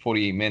played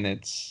 48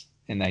 minutes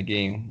in that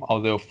game,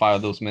 although 5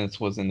 of those minutes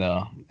was in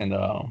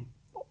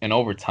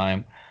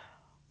overtime.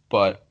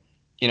 But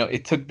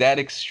it took that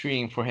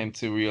extreme for him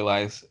to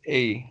realize,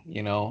 hey,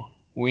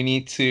 we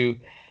need to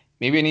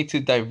maybe I need to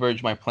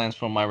diverge my plans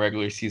from my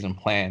regular season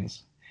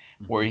plans,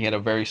 where he had a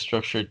very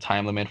structured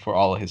time limit for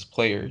all of his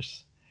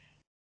players.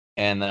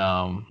 And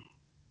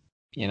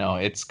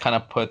it's kind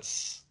of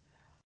puts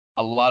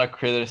a lot of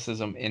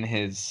criticism in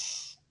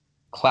his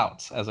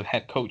clout as a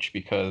head coach,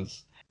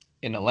 because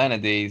in Atlanta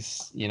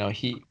days,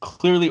 he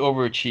clearly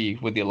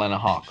overachieved with the Atlanta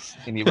Hawks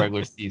in the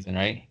regular season,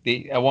 right?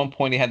 At one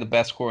point they had the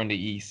best score in the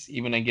East,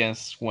 even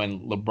against when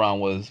LeBron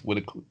was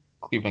with the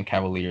Cleveland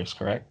Cavaliers,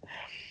 correct?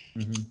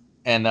 Mm-hmm.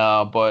 And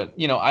but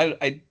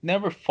I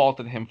never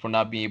faulted him for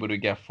not being able to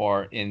get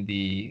far in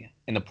the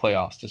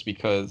playoffs, just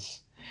because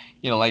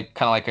like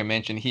kind of like I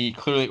mentioned, he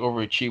clearly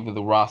overachieved with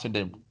a roster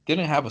that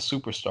didn't have a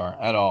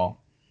superstar at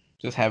all,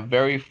 just have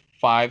very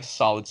 5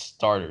 solid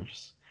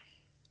starters,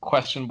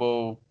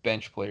 questionable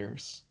bench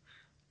players,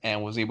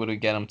 and was able to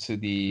get them to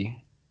the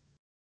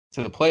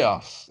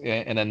playoffs,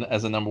 and then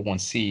as a number 1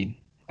 seed.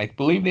 I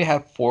believe they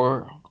had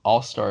 4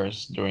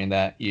 All-Stars during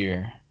that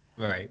year.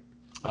 Right.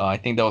 I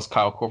think that was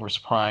Kyle Korver's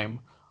prime,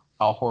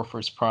 Al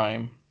Horford's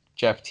prime,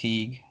 Jeff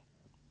Teague,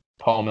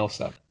 Paul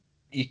Millsap.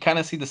 You kind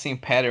of see the same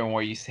pattern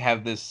where you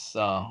have this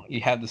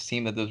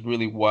team that does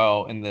really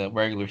well in the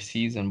regular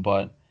season,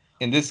 but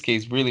in this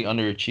case really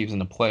underachieves in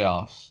the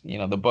playoffs.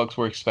 The Bucks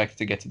were expected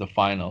to get to the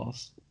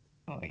finals,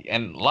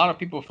 and a lot of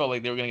people felt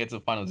like they were going to get to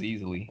the finals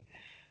easily,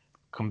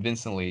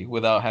 convincingly,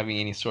 without having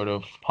any sort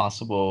of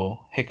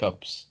possible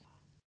hiccups.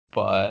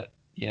 But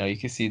you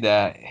can see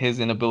that his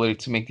inability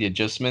to make the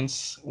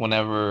adjustments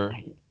whenever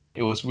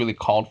it was really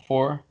called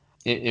for,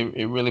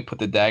 it really put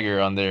the dagger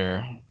on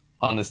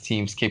this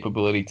team's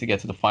capability to get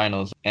to the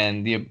finals.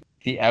 And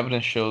the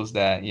evidence shows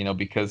that,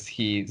 because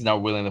he's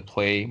not willing to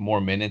play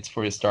more minutes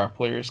for his star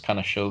players, kind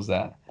of shows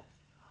that.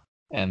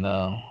 And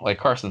like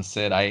Carson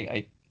said,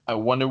 I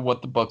wonder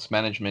what the Bucks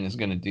management is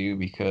going to do,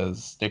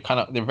 because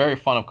they're very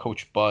fond of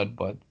Coach Bud,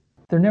 but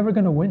They're never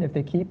going to win if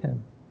they keep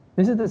him.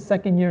 This is the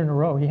second year in a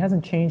row. He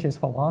hasn't changed his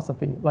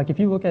philosophy. Like, if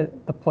you look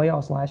at the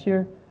playoffs last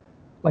year,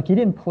 like, he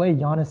didn't play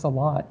Giannis a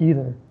lot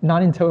either.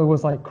 Not until it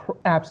was, like,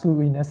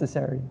 absolutely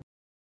necessary.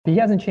 He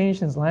hasn't changed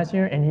since last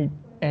year,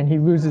 and he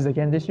loses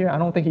again this year. I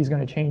don't think he's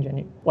going to change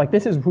any. Like,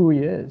 this is who he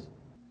is.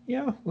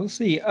 Yeah, we'll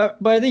see.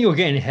 But I think we're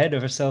getting ahead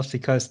of ourselves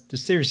because the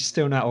series is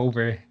still not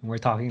over, and we're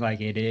talking like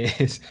it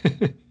is.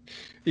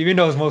 Even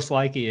though it's most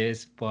likely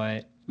is,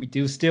 but we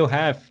do still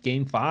have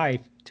Game 5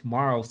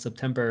 tomorrow,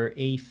 September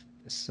 8th.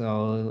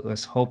 So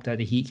let's hope that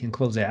the Heat can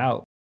close it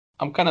out.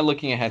 I'm kind of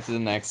looking ahead to the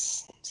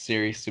next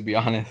series, to be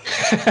honest.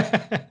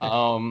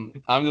 I'm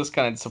just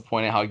kind of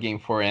disappointed how Game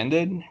 4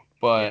 ended,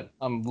 but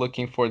I'm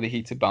looking for the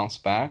Heat to bounce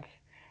back.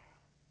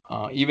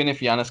 Even if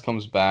Giannis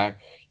comes back,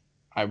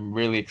 I'm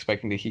really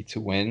expecting the Heat to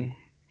win.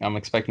 I'm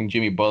expecting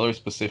Jimmy Butler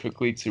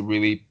specifically to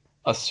really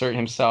assert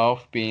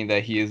himself, being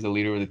that he is the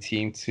leader of the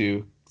team,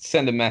 to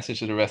send a message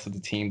to the rest of the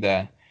team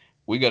that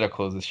we got to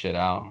close this shit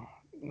out.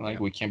 Like,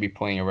 we can't be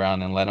playing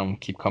around and let them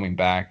keep coming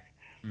back.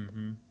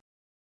 Mm-hmm.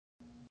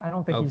 I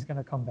don't think he's going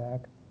to come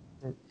back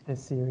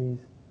this series.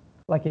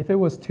 Like, if it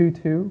was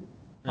 2-2,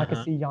 I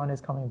could see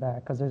Giannis coming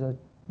back because there's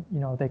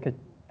they could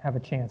have a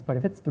chance. But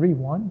if it's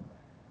 3-1,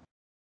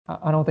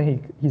 I don't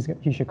think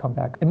he should come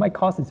back. It might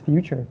cost his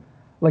future.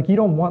 Like, you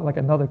don't want like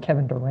another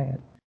Kevin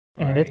Durant,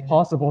 and it's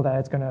possible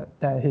that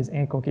that his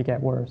ankle could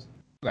get worse.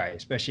 Right,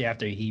 especially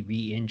after he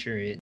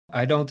re-injured it.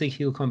 I don't think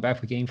he'll come back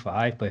for Game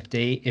 5. But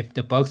if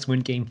the Bucks win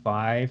Game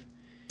 5,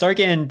 start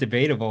getting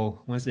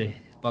debatable once the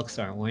Bucks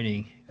start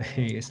winning.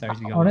 It starts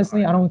to go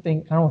Honestly, hard.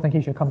 I don't think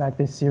he should come back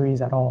this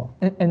series at all,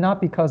 and not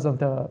because of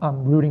the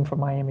rooting for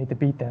Miami to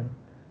beat them,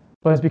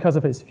 but it's because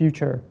of his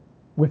future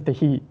with the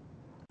Heat.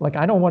 Like,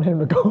 I don't want him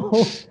to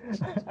go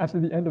after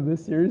the end of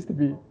this series to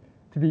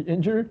be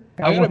injured.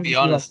 I gotta be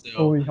honest, though.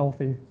 Fully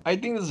healthy. I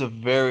think this is a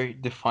very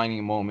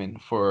defining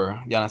moment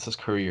for Giannis'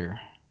 career,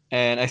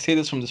 and I say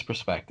this from this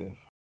perspective: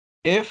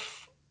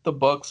 if the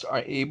Bucks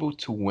are able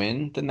to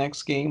win the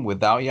next game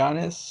without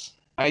Giannis,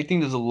 I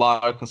think there's a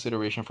lot of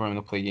consideration for him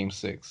to play Game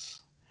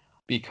 6,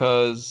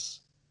 because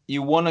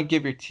you want to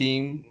give your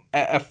team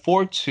at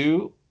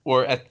 4-2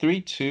 or at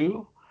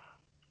 3-2.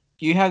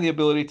 You have the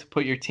ability to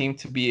put your team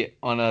to be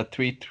on a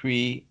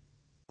 3-3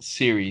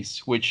 series,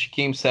 which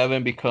Game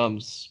 7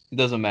 becomes, it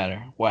doesn't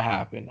matter what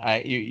happened.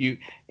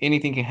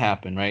 Anything can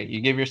happen, right?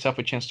 You give yourself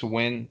a chance to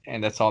win,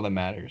 and that's all that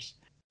matters.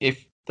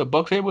 If the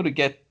Bucks are able to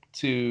get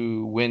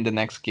to win the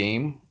next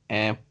game,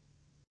 and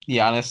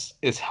Giannis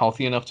is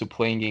healthy enough to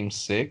play in Game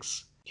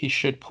 6, he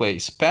should play,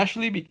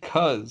 especially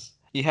because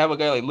you have a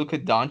guy like Luka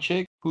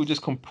Doncic who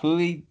just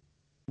completely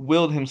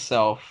willed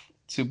himself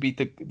to beat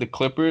the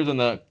Clippers in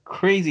the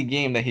crazy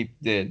game that he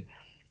did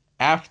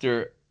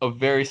after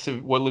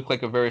what looked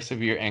like a very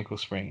severe ankle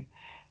sprain.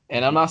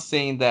 And I'm not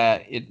saying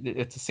that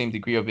it's the same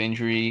degree of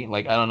injury.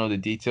 Like, I don't know the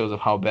details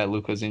of how bad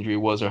Luka's injury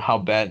was or how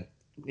bad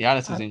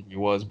Giannis' injury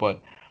was, but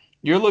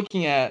you're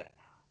looking at,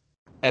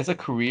 as a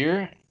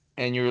career,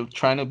 and you're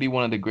trying to be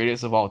one of the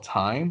greatest of all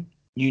time,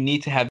 you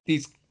need to have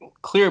these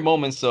clear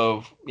moments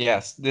of,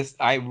 yes,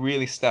 I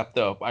really stepped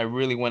up. I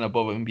really went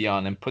above and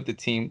beyond and put the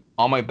team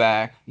on my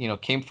back,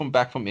 came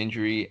back from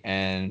injury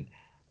and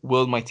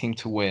willed my team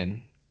to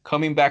win.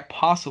 Coming back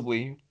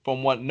possibly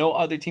from what no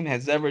other team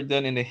has ever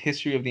done in the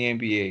history of the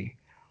NBA.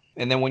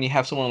 And then when you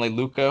have someone like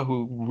Luka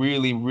who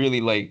really,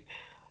 really, like,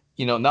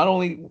 not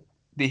only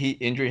did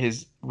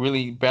he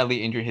really badly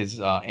injure his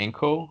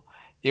ankle,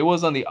 it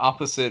was on the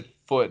opposite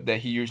foot that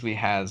he usually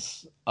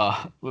has.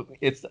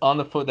 It's on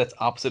the foot that's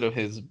opposite of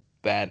his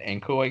bad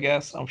ankle, I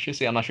guess. I'm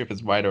not sure if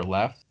it's right or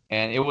left.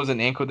 And it was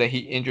an ankle that he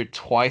injured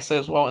twice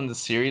as well in the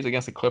series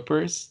against the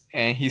Clippers.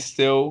 And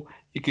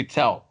you could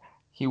tell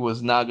he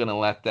was not going to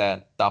let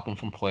that stop him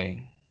from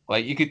playing.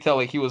 Like, you could tell,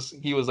 like, he was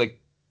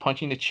like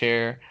punching the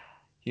chair.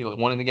 He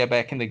wanted to get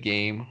back in the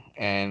game.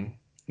 And,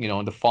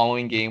 the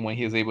following game, when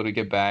he was able to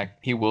get back,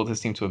 he willed his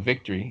team to a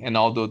victory. And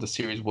although the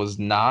series was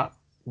not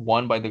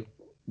won by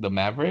the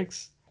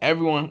Mavericks,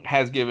 everyone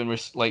has given,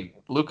 like,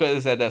 Luka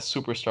is at that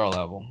superstar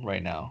level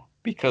right now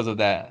because of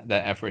that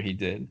effort he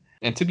did.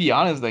 And to be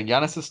honest, like,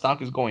 Giannis'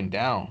 stock is going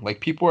down. Like,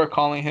 people are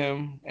calling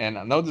him, and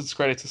no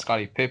discredit to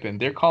Scottie Pippen,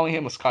 they're calling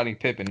him a Scottie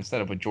Pippen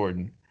instead of a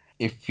Jordan.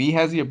 If he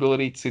has the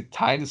ability to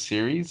tie the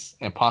series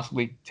and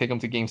possibly take him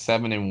to Game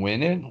 7 and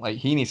win it, like,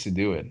 he needs to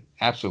do it.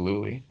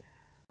 Absolutely.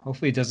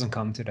 Hopefully it doesn't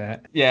come to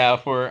that. Yeah,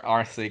 for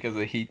our sake as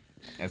Heat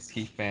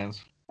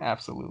fans.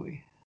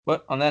 Absolutely.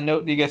 But on that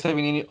note, do you guys have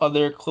any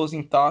other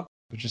closing thoughts?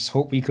 We just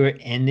hope we could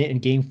end it in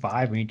Game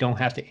 5 and we don't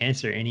have to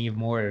answer any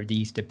more of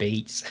these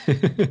debates.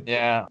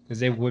 Yeah.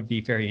 Because it would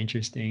be very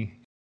interesting.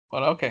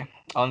 But okay.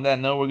 On that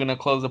note, we're going to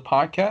close the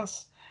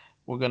podcast.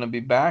 We're going to be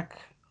back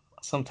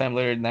sometime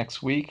later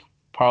next week,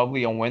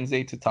 probably on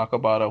Wednesday, to talk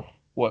about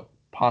what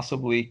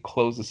possibly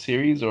close the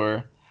series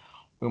or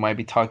We might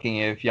be talking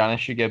if Giannis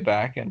should get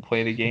back and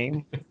play the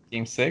game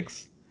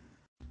 6.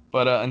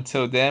 But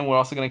until then, we're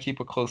also going to keep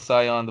a close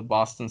eye on the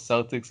Boston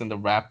Celtics and the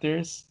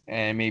Raptors,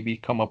 and maybe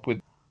come up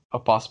with a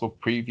possible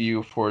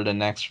preview for the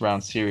next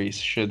round series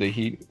should the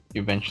Heat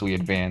eventually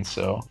advance.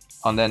 So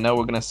on that note,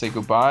 we're going to say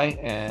goodbye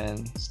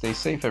and stay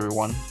safe,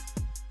 everyone.